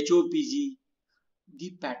 HOPG,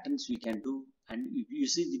 the patterns we can do, and you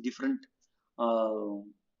see the different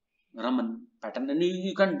Raman pattern, and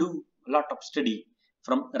you can do a lot of study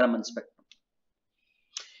from Raman spectrum.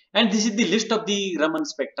 And this is the list of the Raman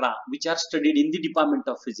spectra which are studied in the Department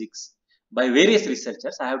of Physics by various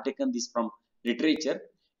researchers. I have taken this from literature: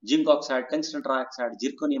 zinc oxide, tungsten trioxide,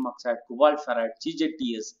 zirconium oxide, cobalt ferrite,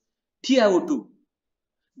 CZTS, TiO2.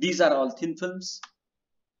 These are all thin films.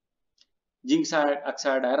 Zinc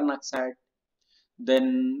oxide, iron oxide,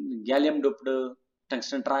 then gallium doped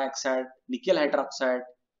tungsten trioxide, nickel hydroxide,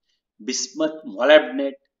 bismuth,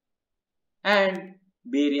 molybdenate, and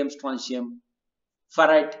barium, strontium,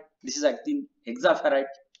 ferrite. This is, I think, hexaferrite,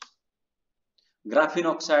 graphene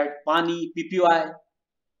oxide, pani, PPY,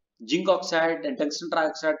 zinc oxide, and tungsten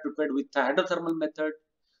trioxide prepared with the hydrothermal method,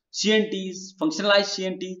 CNTs, functionalized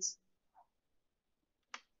CNTs.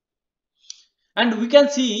 And we can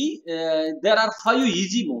see there are 5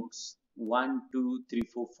 easy modes. 1, 2, 3,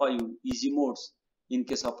 4, 5 easy modes in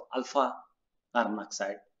case of alpha carbon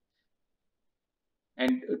oxide,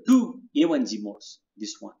 and 2 A1G modes,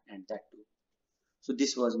 this one and that too. So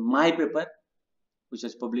this was my paper, which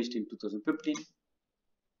was published in 2015.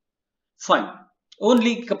 Fine.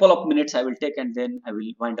 Only couple of minutes I will take, and then I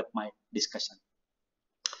will wind up my discussion.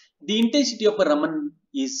 The intensity of a Raman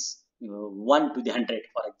is 1 to the 100,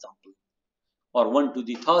 for example, or 1 to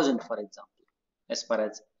the 1000, for example, as far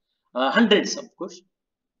as hundreds, of course,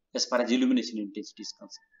 as far as illumination intensity is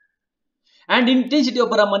concerned. And intensity of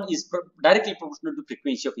Raman is directly proportional to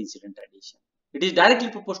frequency of incident radiation. It is directly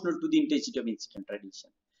proportional to the intensity of incident radiation.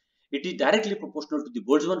 It is directly proportional to the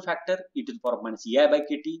Boltzmann factor, e to the power of minus EI by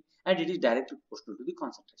KT, and it is directly proportional to the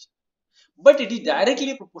concentration. But it is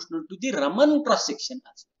directly proportional to the Raman cross section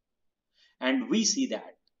as well. And we see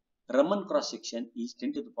that Raman cross section is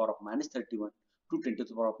 10 to the power of minus 31 to 10 to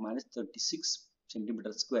the power of minus 36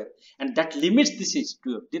 centimeter square, and that limits the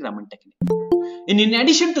sensitivity of the Raman technique. And in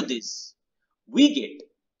addition to this, we get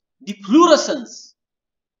the fluorescence,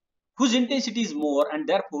 whose intensity is more, and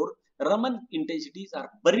therefore Raman intensities are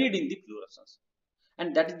buried in the fluorescence.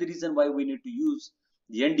 And that is the reason why we need to use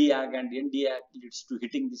the Nd:YAG, and Nd:YAG leads to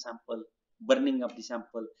hitting the sample, burning of the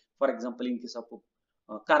sample. For example, in case of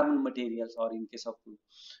carbon materials, or in case of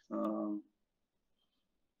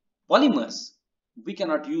polymers, we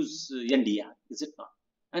cannot use Nd:YAG, is it not?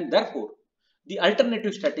 And therefore, the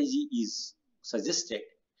alternative strategy is suggested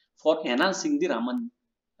for enhancing the Raman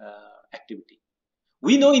activity.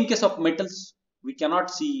 We know in case of metals, we cannot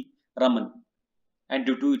see Raman, and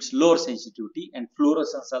due to its lower sensitivity, and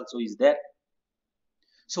fluorescence also is there.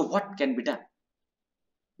 So what can be done?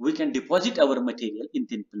 We can deposit our material in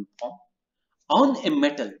thin film form on a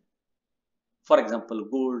metal, for example,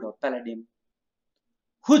 gold or palladium,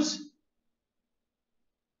 whose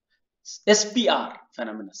SPR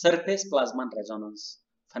phenomena, surface plasma resonance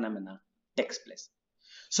phenomena, takes place.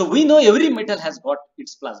 So we know every metal has got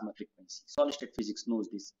its plasma frequency. Solid state physics knows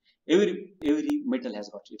this. Every metal has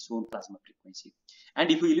got its own plasma frequency. And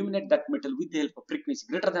if we illuminate that metal with the help of frequency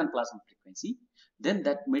greater than plasma frequency, then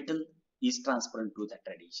that metal is transparent to that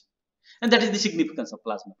radiation. And that is the significance of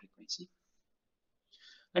plasma frequency.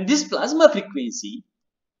 And this plasma frequency,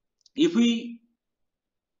 if we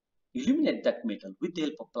illuminate that metal with the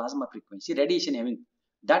help of plasma frequency, radiation having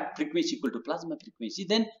that frequency equal to plasma frequency,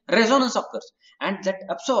 then resonance occurs, and that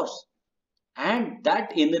absorbs, and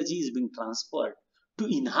that energy is being transferred to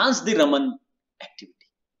enhance the Raman activity.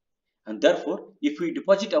 And therefore, if we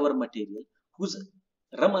deposit our material, whose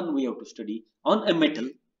Raman we have to study, on a metal,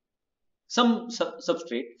 some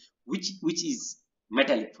substrate which is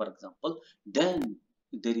metallic, for example, then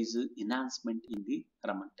there is an enhancement in the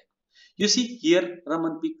Raman technique. You see here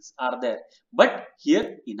Raman peaks are there, but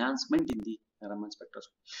here enhancement in the Raman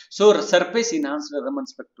spectroscopy. So surface enhanced Raman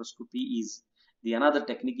spectroscopy is the another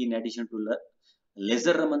technique in addition to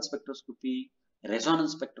laser Raman spectroscopy,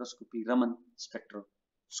 resonance spectroscopy, Raman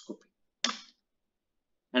spectroscopy.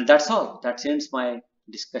 And that's all. That ends my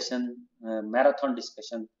discussion, marathon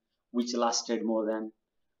discussion, which lasted more than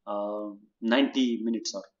 90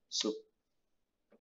 minutes or so.